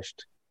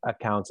published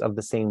accounts of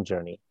the same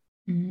journey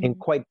in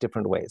quite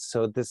different ways.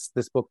 So this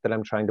book that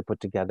I'm trying to put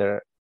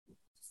together,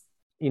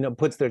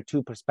 puts their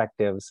two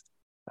perspectives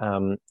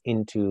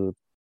into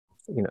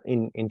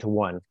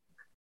one.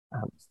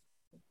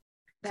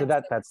 So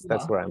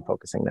that's where I'm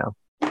focusing now.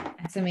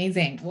 That's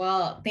amazing.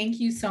 Well,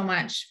 thank you so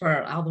much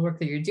for all the work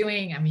that you're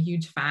doing. I'm a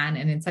huge fan,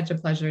 and it's such a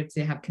pleasure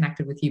to have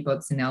connected with you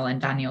both, Sunil and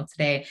Daniel,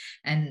 today.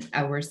 And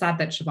we're sad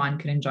that Siobhan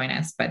couldn't join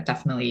us, but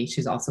definitely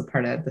she's also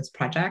part of this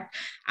project.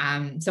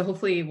 So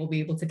hopefully we'll be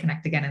able to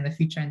connect again in the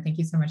future. And thank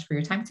you so much for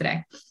your time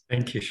today.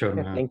 Thank you,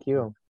 Shobana. Yeah, thank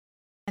you.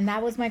 And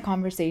that was my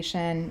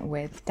conversation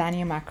with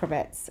Daniel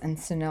Makrovitz and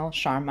Sunil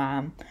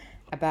Sharma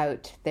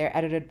about their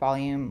edited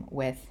volume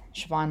with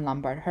Siobhan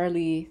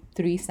Lombard-Hurley,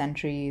 3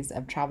 Centuries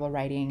of Travel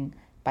Writing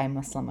by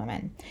Muslim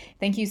Women.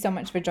 Thank you so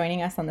much for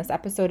joining us on this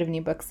episode of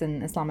New Books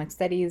in Islamic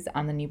Studies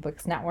on the New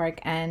Books Network,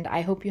 and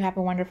I hope you have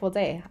a wonderful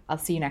day. I'll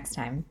see you next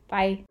time.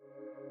 Bye.